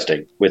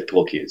 jousting with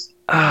pool cues.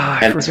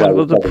 I forgot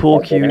about the pool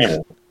cues.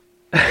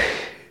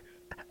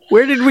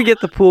 Where did we get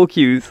the pool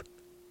cues?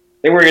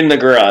 They were in the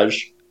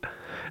garage.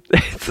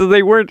 So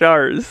they weren't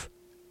ours.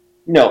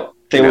 No,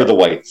 they were the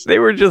whites. They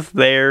were just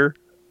there.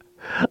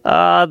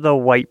 The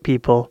white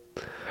people.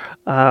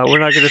 We're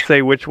not going to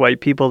say which white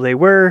people they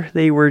were.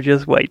 They were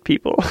just white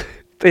people.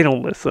 They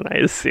don't listen, I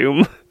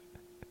assume.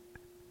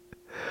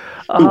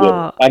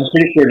 I'm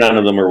pretty sure none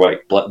of them are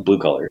white, blue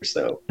colors,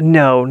 though.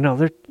 No,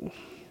 they're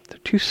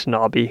too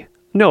snobby.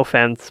 No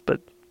offense,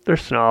 but they're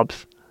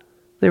snobs.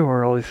 They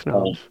were always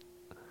snobs.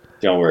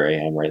 Don't worry,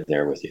 I'm right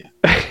there with you.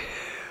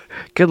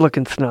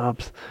 Good-looking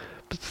snobs,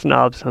 but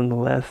snobs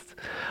nonetheless.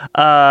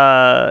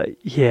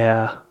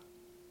 Yeah.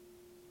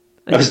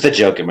 That was the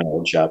joke in my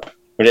old shop.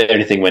 When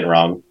anything went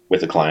wrong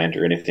with a client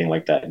or anything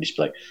like that, and just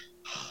be like,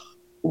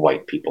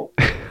 white people.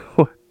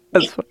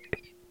 That's funny.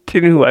 Do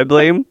you know who I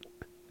blame?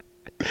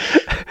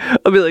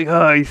 I'll be like,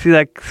 oh, you see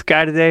that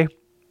sky today?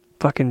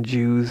 Fucking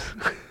Jews.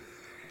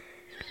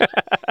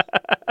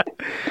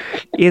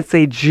 It's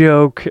a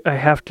joke. I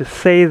have to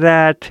say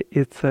that.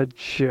 It's a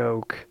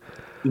joke.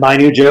 My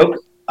new joke?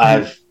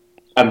 I've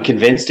I'm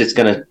convinced it's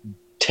going to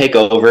take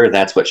over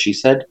That's What She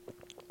Said,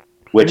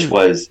 which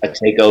was a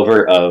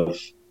takeover of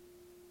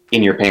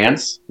In Your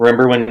Pants.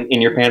 Remember when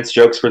In Your Pants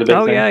jokes were the big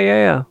thing? Oh,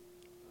 yeah.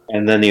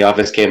 And then The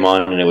Office came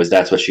on, and it was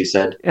That's What She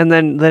Said. And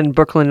then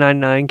Brooklyn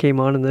Nine-Nine came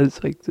on, and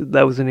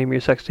that was the name of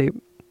your sex tape.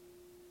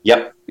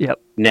 Yep.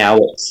 Now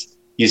it's,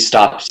 you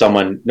stop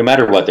someone, no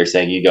matter what they're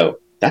saying, you go,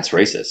 that's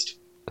racist.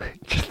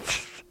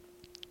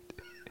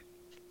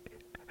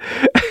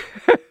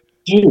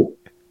 Dude,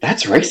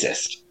 that's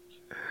racist.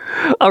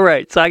 All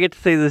right, so I get to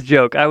say this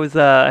joke. I was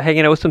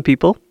hanging out with some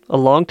people a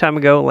long time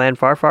ago, land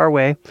far, far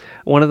away.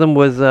 One of them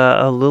was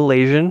a little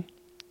Asian,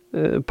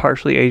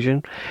 partially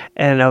Asian,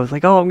 and I was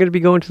like, "Oh, I'm going to be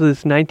going to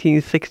this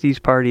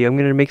 1960s party. I'm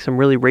going to make some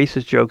really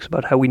racist jokes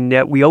about how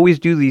we always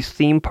do these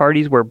theme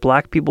parties where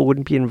black people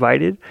wouldn't be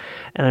invited,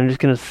 and I'm just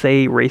going to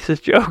say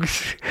racist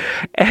jokes."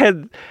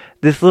 And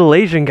this little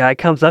Asian guy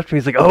comes up to me.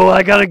 He's like, "Oh,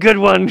 I got a good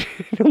one."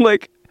 I'm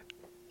like,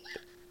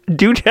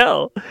 do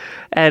tell.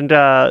 And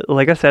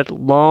like I said,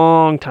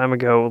 long time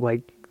ago,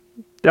 like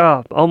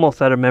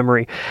almost out of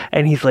memory.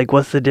 And he's like,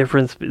 what's the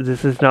difference?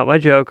 This is not my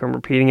joke. I'm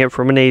repeating it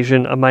from an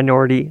Asian, a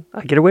minority.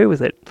 I get away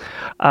with it.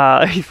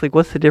 He's like,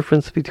 what's the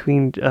difference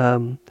between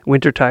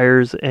winter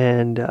tires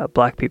and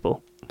black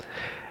people?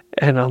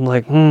 And I'm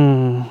like,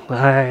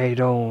 I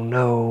don't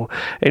know.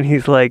 And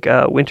he's like,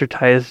 winter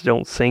tires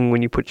don't sing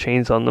when you put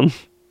chains on them.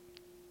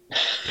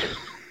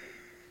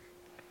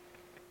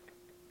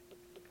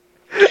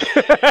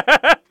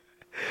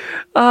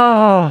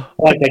 Oh,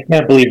 Like, I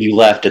can't believe you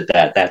left at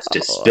that. That's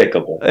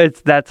despicable.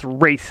 that's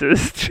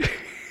racist.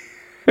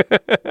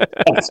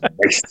 That's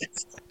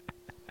racist.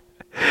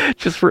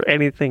 Just for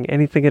anything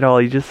at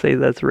all, you just say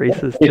that's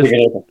racist.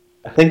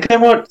 I think I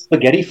want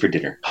spaghetti for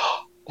dinner.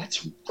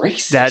 That's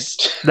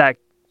racist. That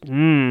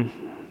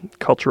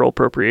cultural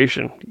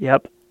appropriation.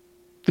 Yep.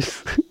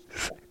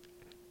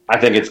 I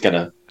think it's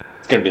gonna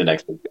be the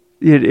next one.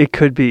 It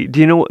could be. Do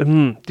you know what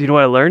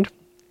I learned?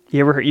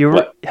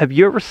 What? Have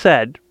you ever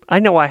said? I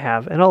know I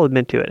have, and I'll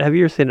admit to it. Have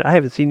you ever said, I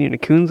haven't seen you in a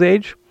coon's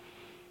age?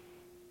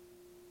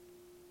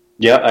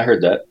 Yeah, I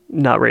heard that.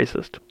 Not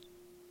racist.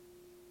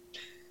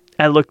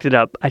 I looked it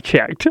up. I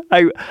checked.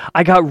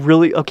 I got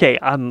really okay.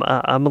 I'm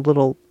a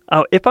little.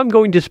 If I'm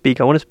going to speak,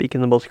 I want to speak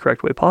in the most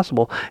correct way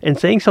possible. And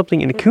saying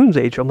something in a coon's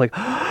age, I'm like,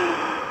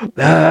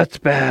 that's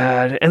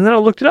bad. And then I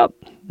looked it up.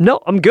 No,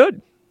 I'm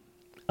good.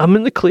 I'm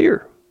in the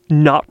clear.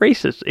 Not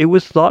racist. It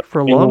was thought for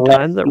a long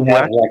time that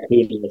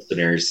raccoon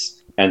listeners.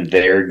 And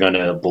they're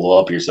gonna blow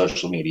up your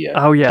social media.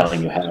 Oh, yes.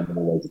 Telling you how many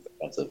ways it's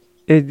offensive.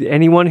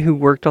 Anyone who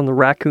worked on the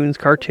Raccoons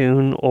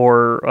cartoon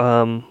or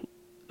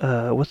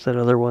what's that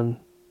other one?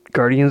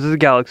 Guardians of the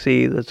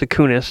Galaxy. That's a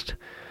coonist.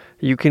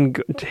 You can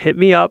hit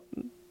me up.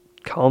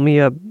 Call me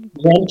a.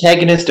 The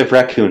antagonist of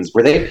raccoons,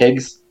 were they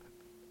pigs?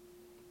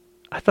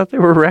 I thought they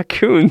were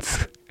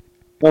raccoons.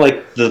 Well,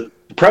 like the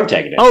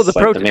protagonist. Oh, the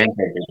protagonist. main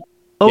character.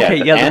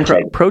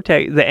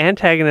 Okay, the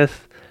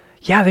antagonist.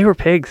 Yeah, they were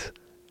pigs.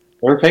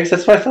 They were pigs.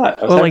 That's what I thought.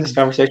 I was having this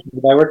conversation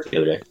with a guy I worked the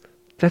other day.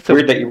 That's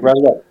weird that you brought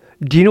it up.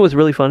 Do you know what's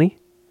really funny?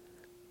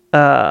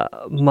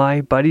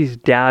 My buddy's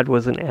dad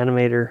was an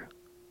animator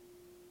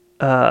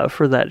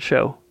for that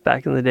show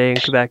back in the day in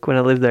Quebec when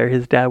I lived there.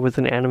 His dad was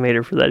an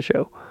animator for that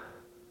show.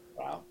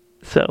 Wow.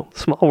 So,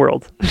 small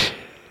world.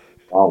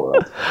 Small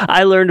world.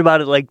 I learned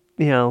about it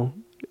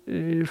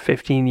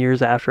 15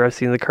 years after I've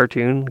seen the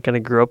cartoon. Kind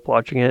of grew up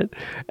watching it.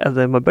 And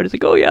then my buddy's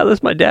like, oh yeah,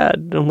 that's my dad.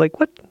 And I'm like,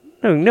 what?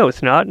 No,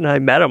 it's not. And I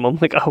met him. I'm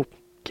like, oh,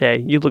 okay,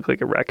 you look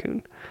like a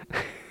raccoon.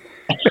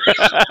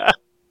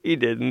 He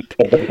didn't.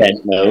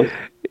 No.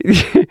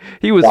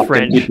 He was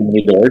French.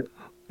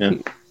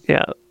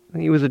 Yeah,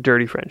 he was a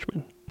dirty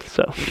Frenchman.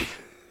 So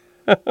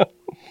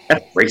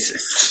that's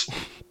racist.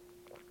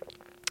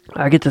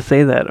 I get to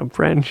say that I'm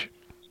French.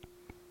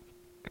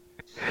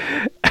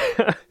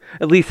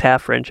 At least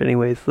half French,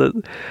 anyways.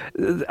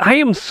 I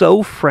am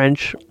so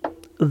French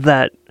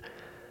that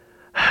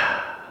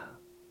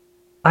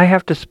I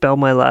have to spell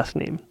my last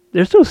name.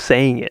 There's no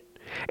saying it.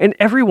 And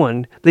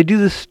everyone, they do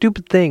this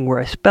stupid thing where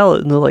I spell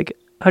it and they're like,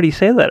 how do you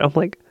say that? I'm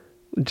like,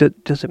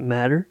 does it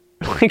matter?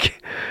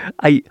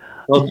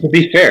 Well, to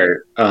be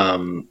fair,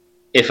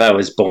 if I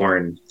was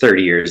born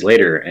 30 years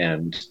later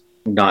and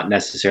not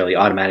necessarily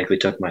automatically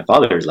took my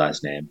father's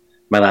last name,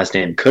 my last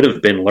name could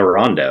have been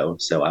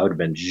Laurando, so I would have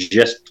been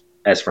just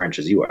as French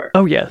as you are.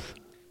 Oh, yes.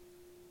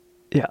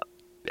 Yeah.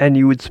 And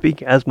you would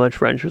speak as much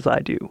French as I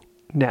do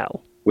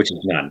now. Which is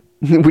none.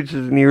 Which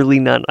is nearly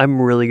none.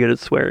 I'm really good at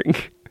swearing.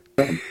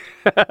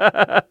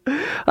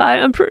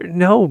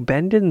 No,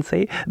 Ben didn't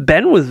say.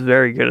 Ben was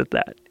very good at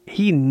that.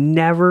 He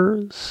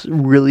never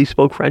really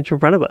spoke French in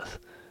front of us.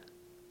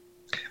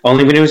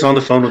 Only when he was on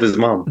the phone with his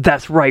mom.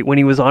 That's right. When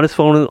he was on the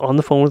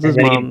phone with his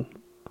mom.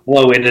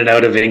 Flow in and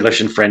out of English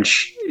and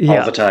French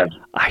all the time.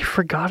 I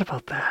forgot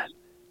about that.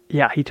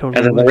 Yeah, he totally.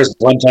 And then there was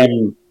one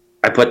time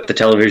I put the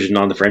television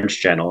on the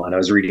French channel and I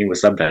was reading with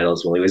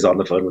subtitles while he was on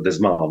the phone with his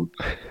mom,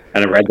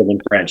 and I read them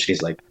in French. And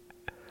he's like,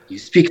 "You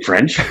speak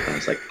French?" And I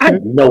was like, "I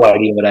have no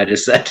idea what I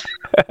just said."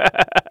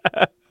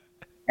 I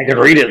could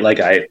read it like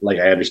I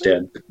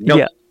understand.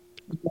 Nope,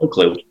 no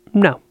clue.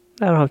 No,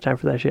 I don't have time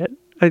for that shit.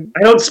 I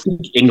don't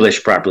speak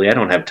English properly. I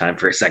don't have time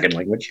for a second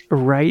language.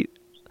 Right?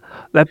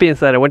 That being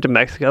said, I went to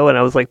Mexico and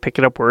I was like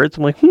picking up words.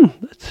 I'm like,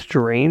 that's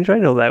strange. I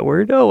know that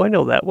word. Oh, I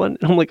know that one.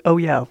 And I'm like, oh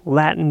yeah,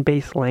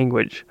 Latin-based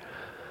language.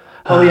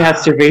 Oh yeah,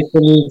 cerveza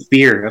means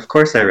beer. Of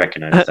course I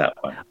recognize that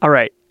one. All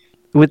right.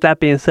 With that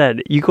being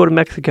said, you go to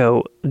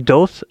Mexico,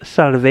 dos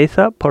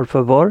cerveza, por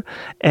favor,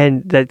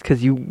 and that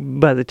because you,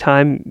 by the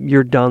time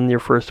you're done your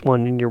first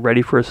one and you're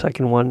ready for a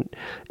second one,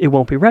 it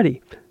won't be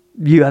ready.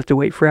 You have to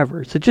wait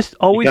forever. So just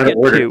always You get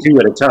order two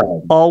at a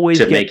time. Always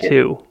to get make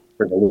two. It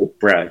for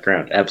the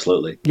ground.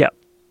 Absolutely. Yeah.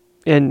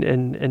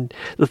 And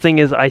the thing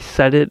is, I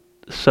said it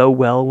so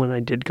well when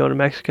I did go to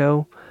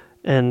Mexico,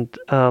 and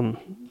I've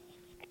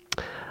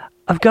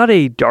got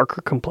a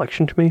darker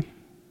complexion to me.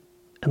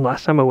 And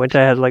last time I went,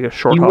 I had like a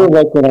short. You were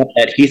woken up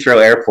at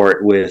Heathrow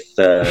Airport with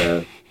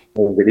the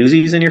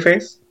Uzis in your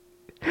face?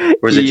 Or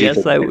was it yes,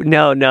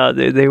 no,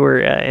 they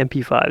were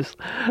MP5s.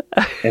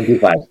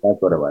 MP5, that's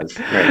what it was.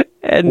 Right.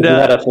 And you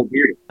had a full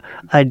beard.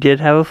 I did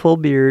have a full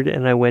beard,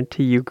 and I went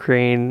to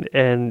Ukraine,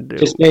 and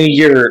just say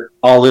your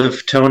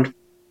olive-toned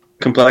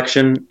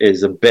complexion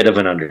is a bit of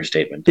an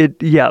understatement.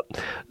 Yeah.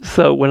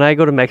 So when I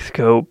go to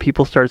Mexico,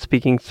 people start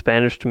speaking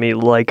Spanish to me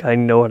like I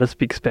know how to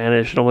speak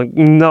Spanish, and I'm like,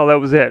 no, that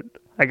was it.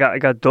 I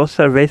got dos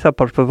cerveza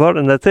por favor,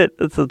 and that's it.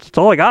 That's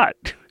all I got.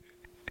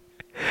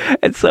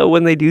 And so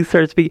when they do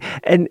start speaking,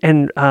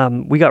 and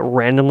we got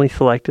randomly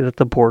selected at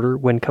the border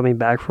when coming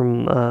back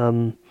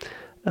from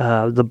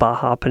the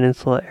Baja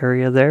Peninsula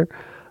area there.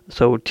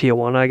 So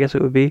Tijuana, I guess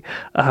it would be.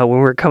 When we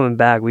were coming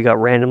back, we got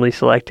randomly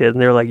selected,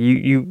 and they're like,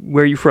 "You,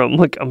 where are you from?" I'm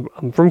like,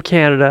 I'm from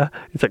Canada.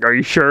 It's like, "Are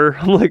you sure?"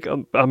 I'm like,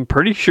 I'm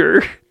pretty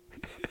sure.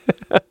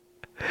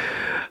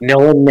 No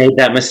one made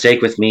that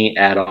mistake with me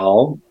at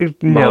all. No.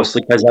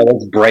 Mostly because I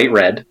was bright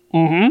red.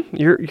 Mm-hmm.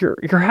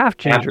 You're half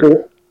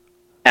ginger.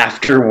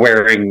 After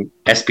wearing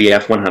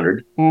SPF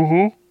 100.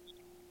 Mm-hmm.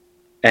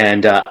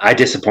 And I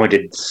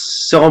disappointed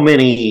so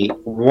many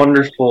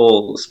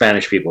wonderful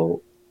Spanish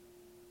people.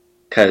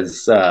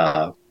 Because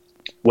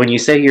when you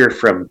say you're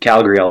from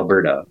Calgary,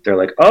 Alberta, they're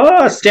like,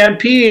 "Oh,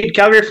 Stampede,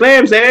 Calgary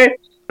Flames, eh?"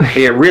 They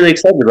get really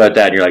excited about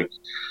that. And you're like,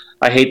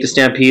 "I hate the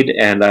Stampede,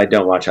 and I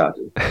don't watch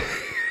hockey."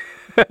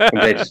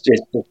 And they you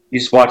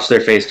just watch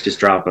their face just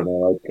drop, and they're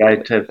like, "I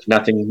have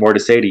nothing more to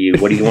say to you.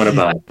 What do you want to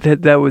buy?"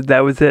 that was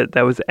it.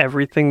 That was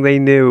everything they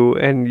knew,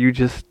 and you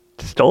just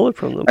stole it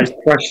from them. I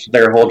crushed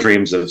their whole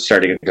dreams of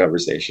starting a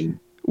conversation.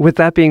 With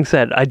that being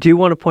said, I do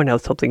want to point out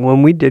something.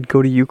 When we did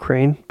go to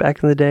Ukraine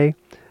back in the day,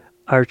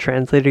 our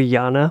translator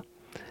Yana,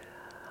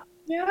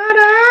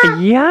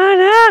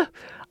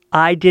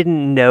 I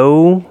didn't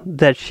know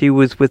that she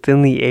was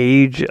within the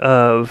age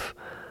of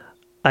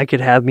I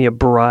could have me a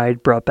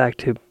bride brought back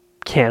to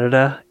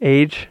Canada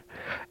age,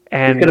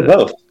 and we could have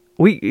both.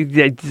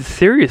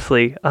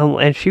 Seriously,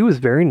 and she was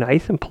very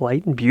nice and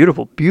polite and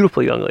beautiful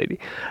young lady,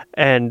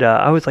 and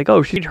I was like,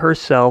 oh, she treated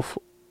herself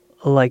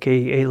like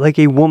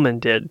a woman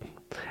did,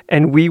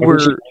 and we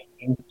were.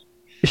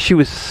 She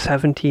was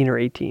 17 or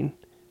 18.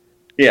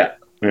 Yeah.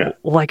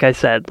 Like I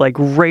said, like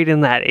right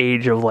in that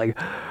age of like,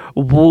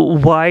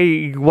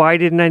 why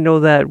didn't I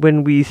know that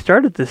when we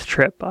started this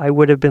trip? I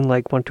would have been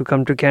like, want to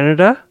come to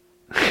Canada?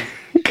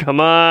 Come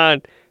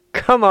on.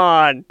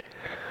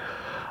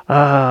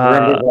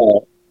 Remember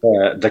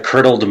the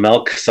curdled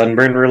milk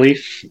sunburn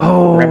relief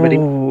remedy?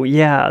 Oh,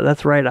 yeah,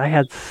 that's right. I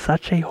had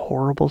such a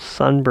horrible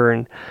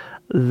sunburn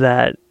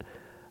that...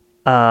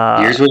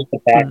 Yours was the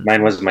back,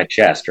 mine was my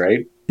chest,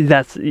 right?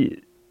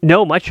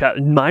 No,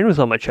 mine was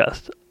on my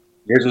chest.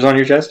 Yours was on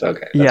your chest?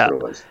 Okay, that's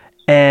what it was.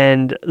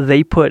 And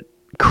they put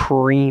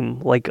cream,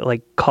 like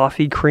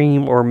coffee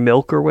cream or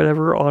milk or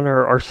whatever on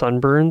our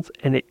sunburns,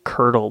 and it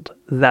curdled.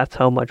 That's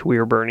how much we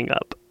were burning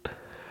up.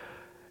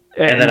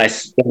 And then I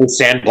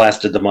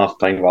sandblasted them off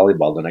playing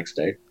volleyball the next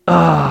day.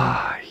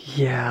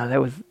 Yeah,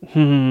 that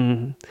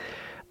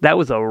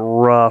was a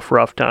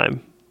rough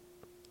time.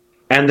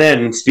 And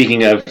then,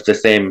 speaking of the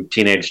same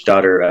teenage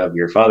daughter of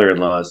your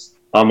father-in-law's,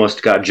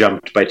 almost got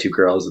jumped by two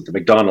girls at the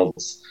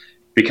McDonald's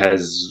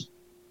because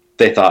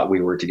they thought we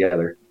were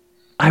together.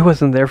 I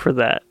wasn't there for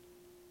that.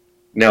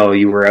 No,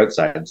 you were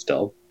outside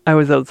still. I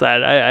was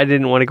outside. I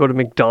didn't want to go to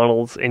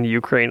McDonald's in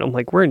Ukraine. I'm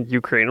like, we're in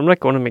Ukraine. I'm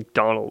not going to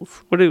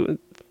McDonald's.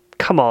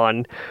 Come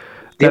on.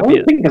 The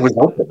only thing that was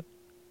open.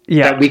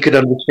 Yeah. That we could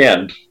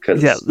understand.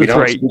 Yeah, that's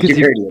right.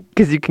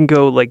 Because you can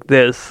go like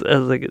this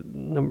as like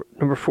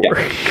number 4.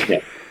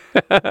 Yeah.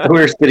 We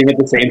were sitting at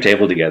the same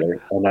table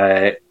together, and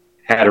I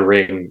had a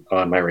ring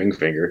on my ring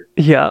finger.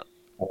 Yeah.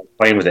 I was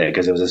playing with it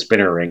because it was a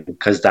spinner ring,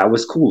 because that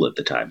was cool at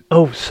the time.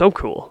 Oh, so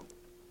cool.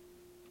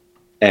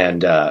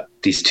 And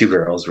these two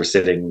girls were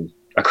sitting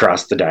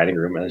across the dining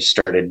room, and I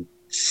started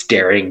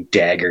staring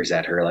daggers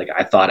at her like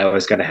I thought I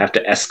was going to have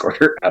to escort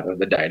her out of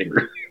the dining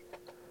room.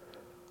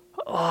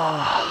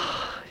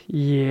 Oh,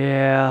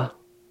 yeah.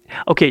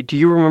 Okay, do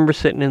you remember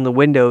sitting in the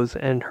windows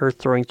and her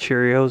throwing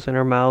Cheerios in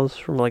her mouths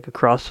from like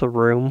across the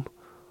room?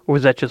 Or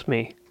was that just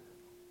me?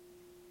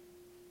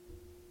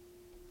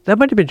 That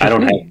might have been just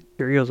me.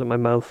 Cheerios in my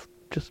mouth.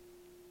 Just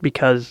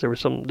because there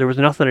was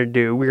nothing to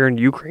do. We were in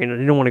Ukraine. I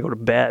didn't want to go to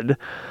bed.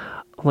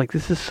 I'm like,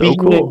 this is so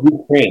Speaking cool. of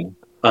Ukraine,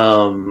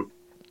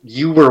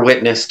 you were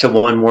witness to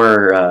one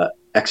more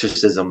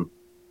exorcism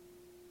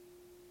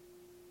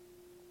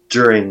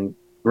during.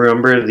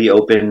 Remember the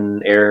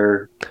open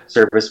air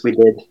service we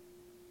did?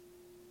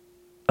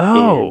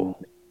 Oh,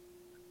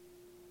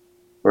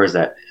 Where is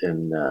that?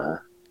 In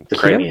the Kiev?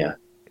 Crimea.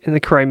 In the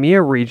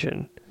Crimea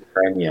region.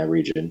 Crimea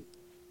region.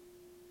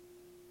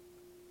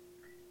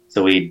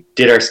 So we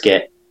did our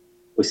skit,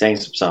 we sang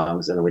some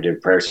songs, and then we did a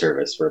prayer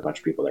service for a bunch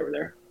of people that were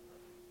there.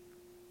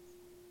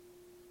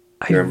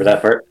 You remember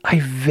that part? I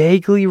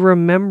vaguely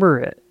remember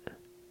it.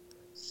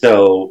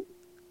 So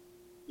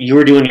you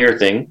were doing your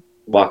thing,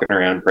 walking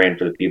around praying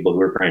for the people who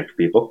were praying for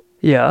people,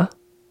 Yeah.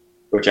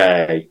 which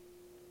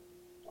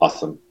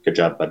awesome. Good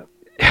job, bud.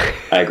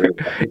 I agree with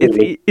that.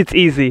 It's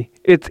easy.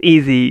 It's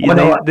easy. Oh,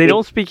 no, they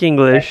don't speak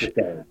English.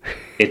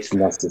 It's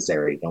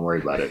necessary. Don't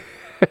worry about it.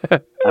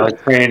 I was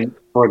praying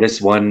for this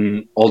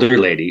one older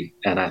lady,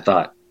 and I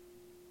thought,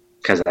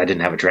 because I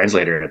didn't have a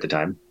translator at the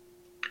time,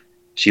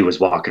 she was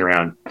walking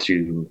around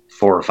to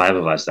 4 or 5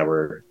 of us that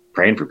were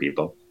praying for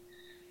people.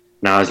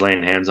 Now I was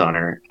laying hands on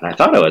her, and I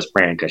thought I was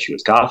praying because she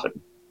was coughing.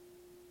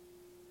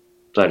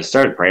 So I just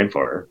started praying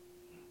for her.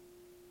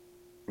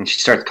 And she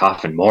starts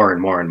coughing more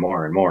and more and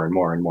more and more and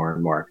more and more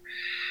and more,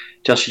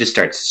 till she just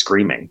starts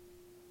screaming.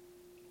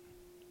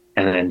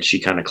 And then she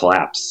kind of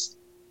collapsed.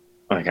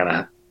 I kind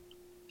of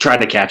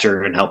tried to catch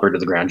her and help her to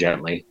the ground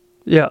gently.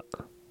 Yeah.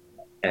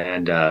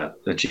 And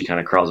then she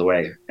kind of crawls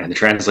away. And the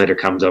translator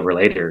comes over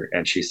later,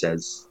 and she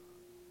says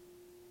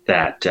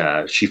that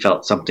she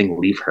felt something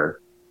leave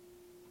her,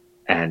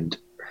 and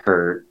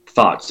her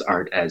thoughts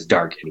aren't as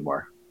dark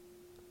anymore.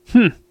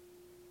 I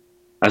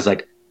was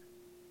like,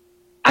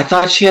 I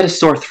thought she had a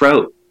sore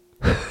throat.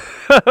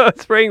 I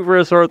was praying for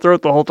a sore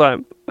throat the whole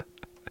time.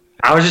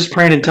 I was just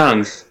praying in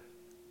tongues.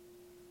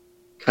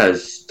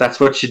 Because that's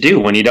what you do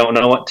when you don't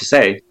know what to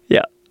say.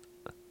 Yeah.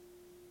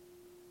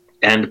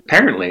 And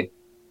apparently,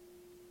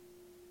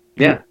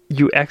 yeah.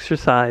 You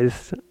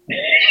exercised.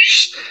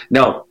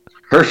 No,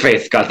 her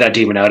faith got that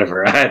demon out of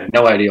her. I had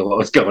no idea what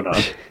was going on.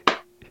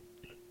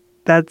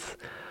 That's...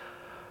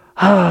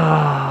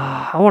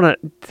 I want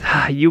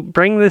to... You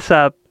bring this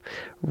up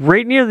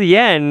right near the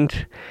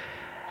end,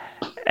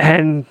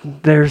 and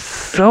there's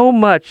so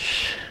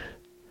much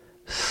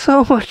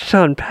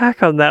to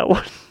unpack on that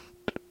one.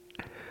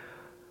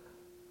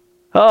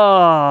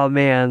 Oh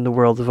man, the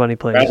world's a funny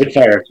place. Rapid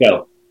fire,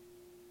 go.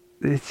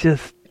 It's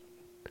just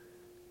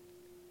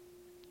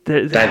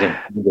Dive in.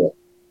 We'll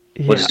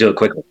yeah. just do it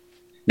quickly.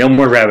 No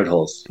more rabbit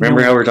holes.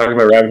 Remember how we were talking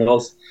about rabbit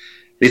holes?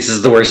 This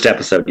is the worst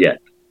episode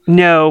yet.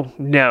 No.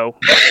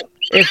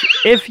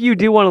 If you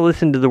do want to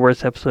listen to the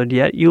worst episode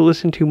yet, you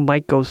listen to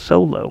Mike Goes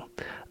Solo.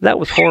 That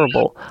was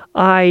horrible.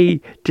 I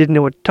didn't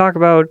know what to talk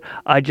about.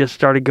 I just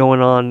started going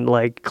on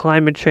like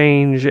climate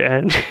change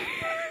and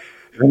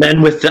And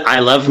then with the I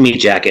Love Me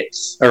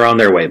jackets are on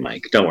their way,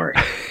 Mike. Don't worry.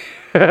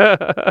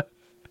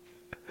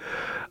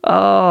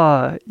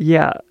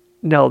 Yeah.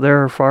 No,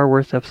 there are far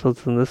worse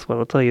episodes than this one,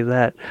 I'll tell you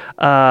that.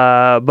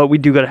 But we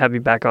do got to have you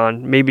back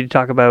on, maybe to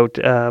talk about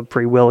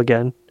free will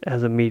again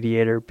as a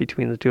mediator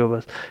between the two of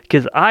us.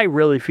 Because I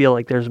really feel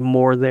like there's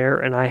more there,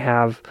 and I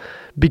have,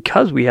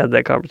 because we had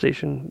that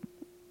conversation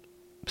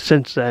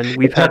since then,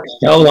 we've had...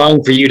 so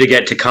long for you to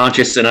get to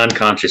conscious and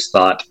unconscious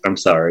thought. I'm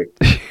sorry.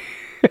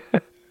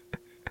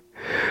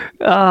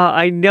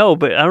 I know,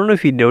 but I don't know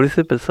if you notice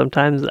it, but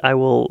sometimes I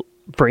will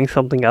bring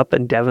something up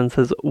and Devin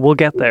says, we'll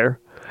get there.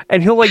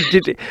 And he'll like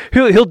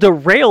he'll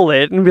derail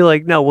it and be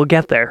like, no, we'll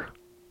get there.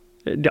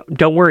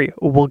 Don't worry,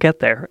 we'll get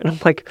there. And I'm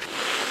like,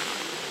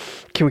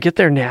 can we get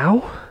there now?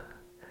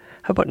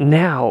 How about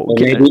now?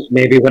 Well,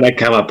 maybe when I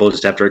come up, we'll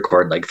just have to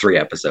record like 3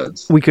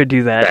 episodes. We could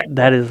do that.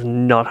 That is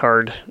not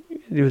hard.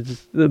 It was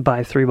just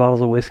buy 3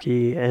 bottles of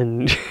whiskey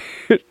and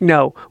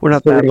no, we're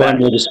not that bad.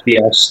 Will just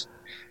be us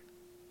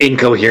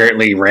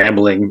incoherently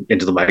rambling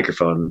into the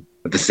microphone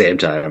at the same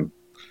time.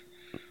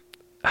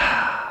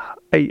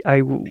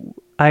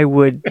 I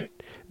would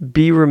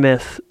be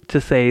remiss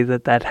to say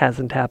that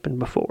hasn't happened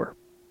before.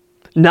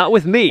 Not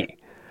with me.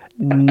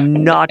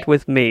 Not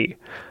with me.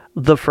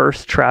 The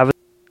first Travis,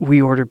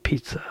 we ordered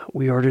pizza.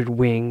 We ordered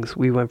wings.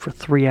 We went for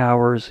 3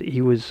 hours.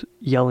 He was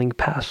yelling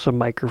past the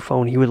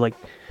microphone. He would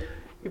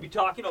he'd be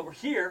talking over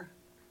here,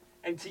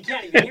 and you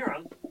can't even hear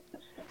him.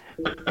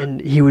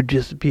 And he would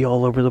just be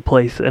all over the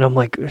place. And I'm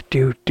like,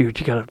 dude, you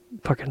gotta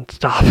fucking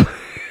stop.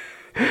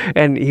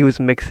 And he was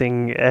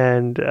mixing,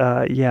 and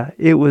yeah,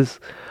 it was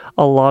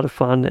a lot of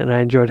fun, and I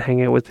enjoyed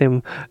hanging out with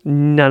him.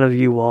 None of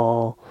you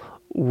all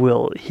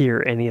will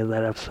hear any of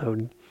that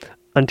episode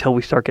until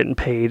we start getting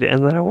paid,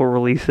 and then I will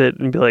release it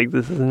and be like,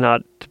 this is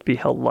not to be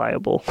held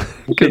liable.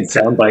 Good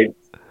soundbite.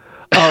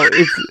 Oh,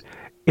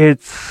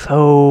 it's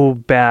so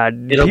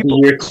bad. It'll be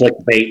your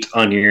clickbait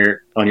on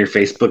your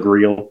Facebook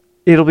reel.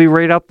 It'll be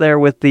right up there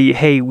with the,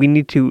 hey, we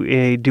need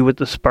to do what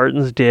the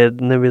Spartans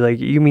did. And they'll be like,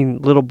 you mean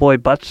little boy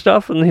butt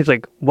stuff? And he's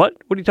like, what?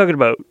 What are you talking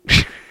about?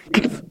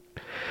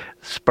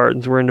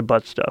 Spartans were into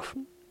butt stuff.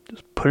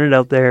 Just put it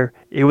out there.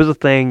 It was a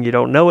thing. You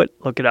don't know it.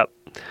 Look it up.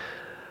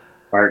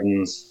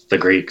 Spartans, the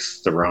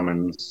Greeks, the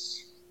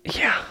Romans.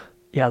 Yeah.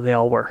 Yeah, they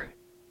all were.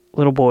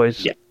 Little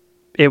boys. Yeah.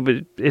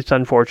 It's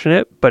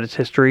unfortunate, but it's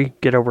history.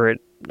 Get over it.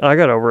 I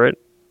got over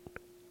it.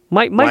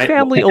 My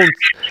family owns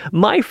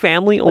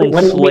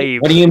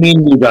slaves. What do you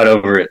mean you got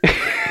over it?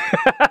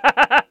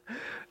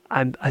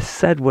 I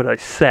said what I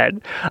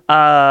said.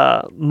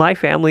 My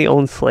family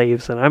owns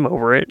slaves, and I'm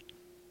over it.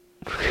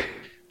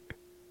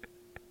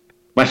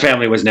 My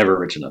family was never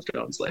rich enough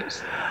to own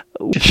slaves.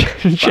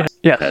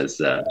 Yes. Because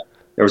there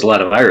was a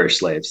lot of Irish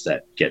slaves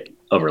that get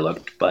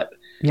overlooked, but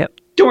Yep.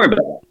 don't worry about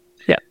that.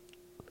 Yeah.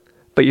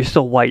 But you're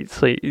still white,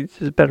 so you're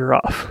just better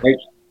off. Right?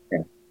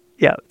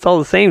 Yeah, it's all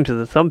the same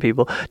to some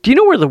people. Do you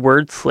know where the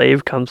word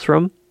slave comes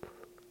from?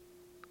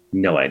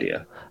 No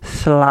idea.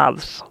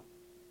 Slavs.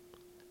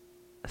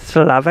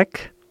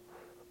 Slavic.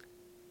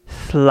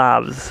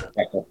 Slavs.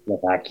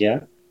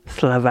 Czechoslovakia,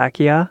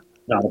 Slovakia.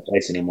 not a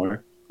place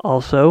anymore.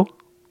 Also,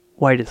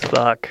 white as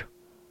fuck.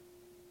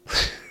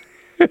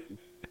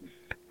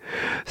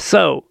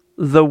 So,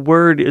 the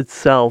word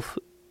itself,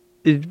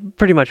 it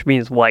pretty much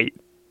means white.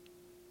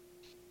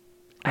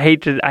 I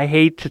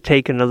hate to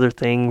take another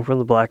thing from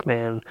the black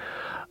man,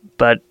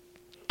 but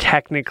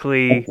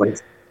technically,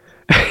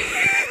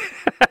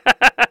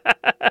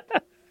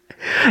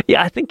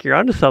 yeah, I think you're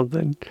onto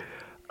something.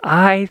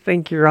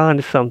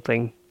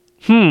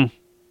 In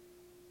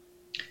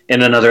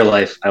another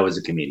life, I was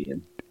a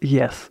comedian.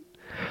 Yes.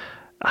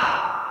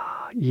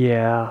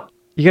 Yeah.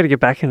 You got to get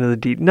back into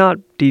the not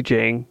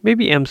DJing,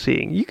 maybe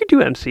emceeing. You could do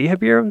MC.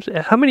 Have you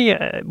ever? How many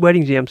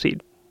weddings you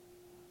emceed?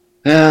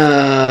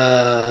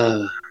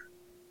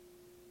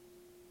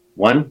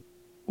 One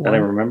that I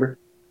remember.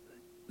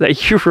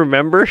 That you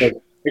remember? There's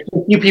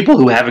a few people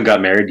who haven't got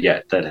married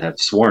yet that have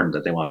sworn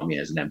that they want me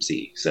as an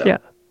MC. So Yeah.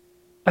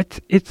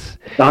 It's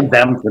on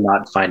them for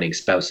not finding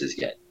spouses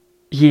yet.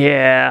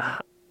 Yeah,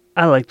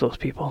 I like those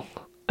people.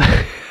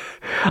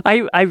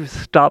 I've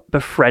stopped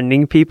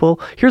befriending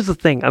people. Here's the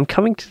thing. I'm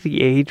coming to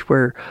the age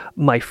where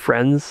my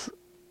friends'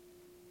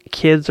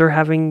 kids are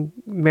having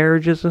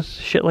marriages and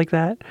shit like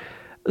that.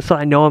 So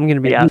I know I'm going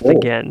to be asked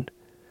again.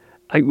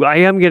 I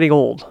am getting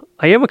old.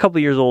 I am a couple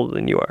of years older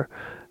than you are.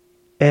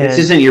 And this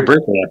isn't your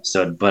birthday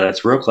episode, but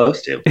it's real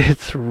close to.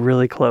 It's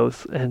really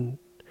close. And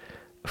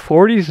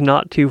 40's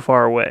not too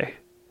far away.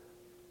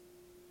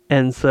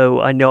 And so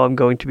I know I'm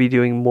going to be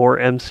doing more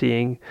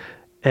emceeing,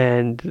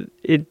 and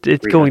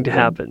it's going to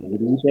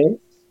happen.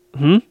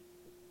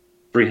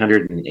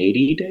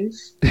 380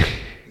 days?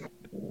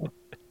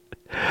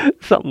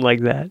 Something like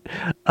that.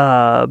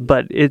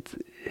 But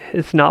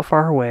it's not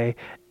far away,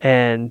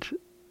 and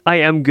I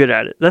am good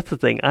at it. That's the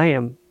thing. I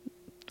am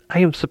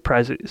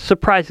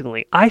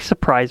surprisingly, I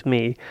surprise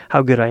me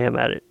how good I am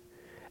at it.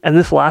 And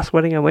this last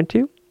wedding I went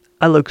to,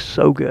 I look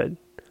so good.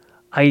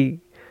 I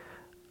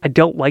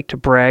don't like to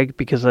brag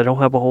because I don't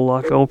have a whole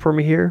lot going for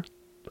me here.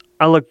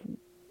 I look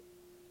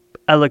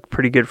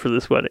pretty good for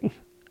this wedding.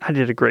 I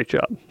did a great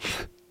job.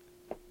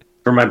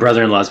 For my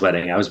brother-in-law's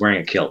wedding, I was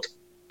wearing a kilt.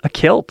 A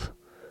kilt?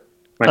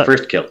 My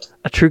first kilt.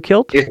 A true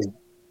kilt?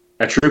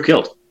 A true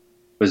kilt.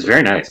 It was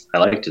very nice. I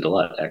liked it a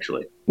lot,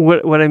 actually.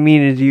 What I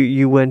mean is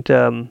you went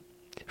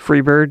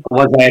Freebird?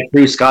 Was I a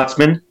true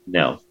Scotsman?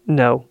 No.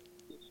 No.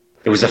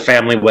 It was a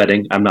family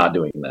wedding. I'm not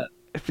doing that.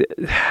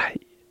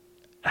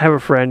 I have a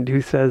friend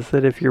who says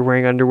that if you're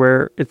wearing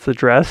underwear, it's a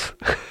dress.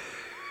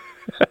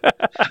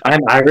 I'm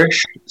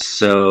Irish,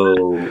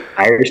 so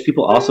Irish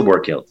people also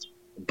wore kilts,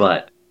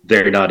 but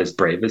they're not as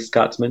brave as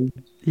Scotsmen.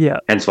 Yeah.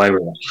 Hence why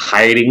we're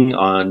hiding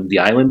on the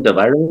island of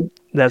Ireland.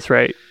 That's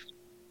right.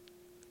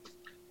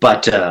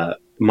 But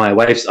my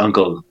wife's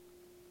uncle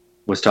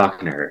was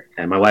talking to her,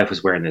 and my wife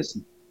was wearing this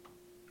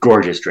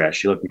gorgeous dress.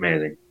 She looked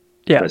amazing.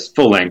 Yeah. It was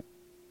full length,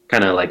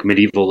 kind of like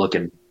medieval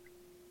looking.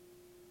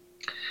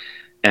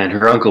 And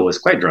her uncle was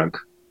quite drunk,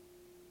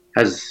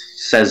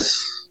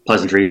 says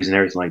pleasantries and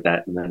everything like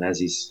that. And then as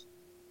he's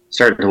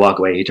starting to walk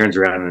away, he turns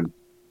around and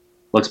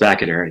looks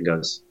back at her and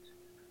goes,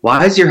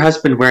 "Why is your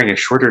husband wearing a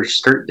shorter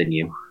skirt than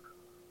you?"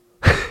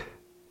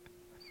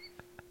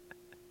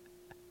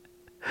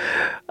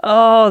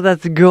 Oh,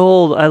 that's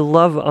gold. I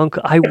love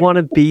uncle. I want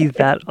to be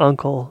that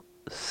uncle.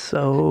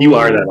 So You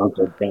are that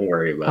uncle. Don't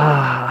worry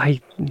about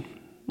it.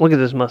 Look at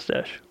this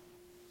mustache.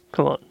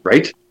 Come on.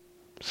 Right?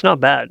 It's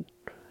not bad.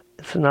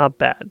 It's not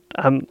bad.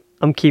 I'm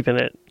keeping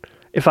it.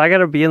 If I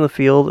gotta be in the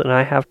field and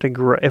I have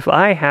to if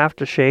I have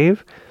to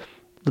shave,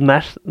 the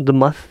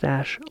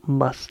mustache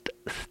must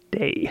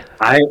stay.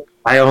 I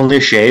only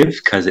shave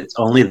because it's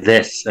only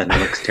this and it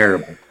looks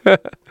terrible.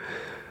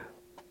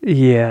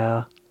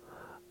 Yeah.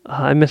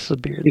 I miss the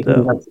beard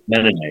though.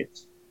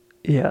 Mennonites.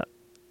 Yeah.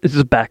 It's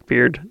a back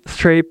beard.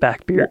 Straight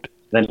back beard.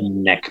 Yeah, the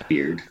neck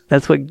beard.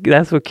 That's what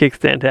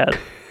Kickstand had.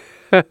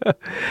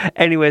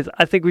 Anyways,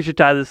 I think we should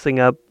tie this thing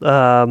up.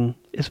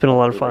 It's been a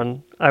lot of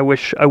fun. I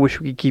wish we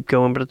could keep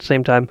going, but at the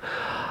same time,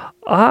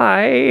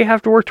 I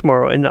have to work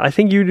tomorrow, and I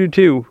think you do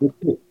too.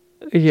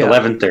 Yeah,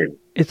 11:30.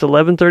 It's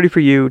 11:30 for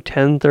you,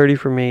 10:30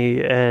 for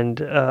me, and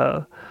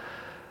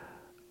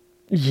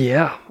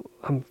yeah,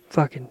 I'm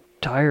fucking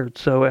tired.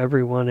 So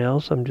everyone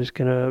else, I'm just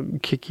gonna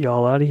kick you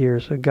all out of here.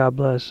 So God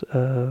bless.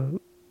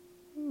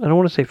 I don't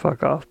want to say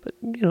fuck off, but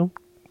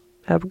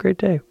have a great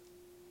day.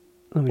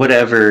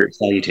 Whatever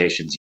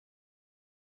salutations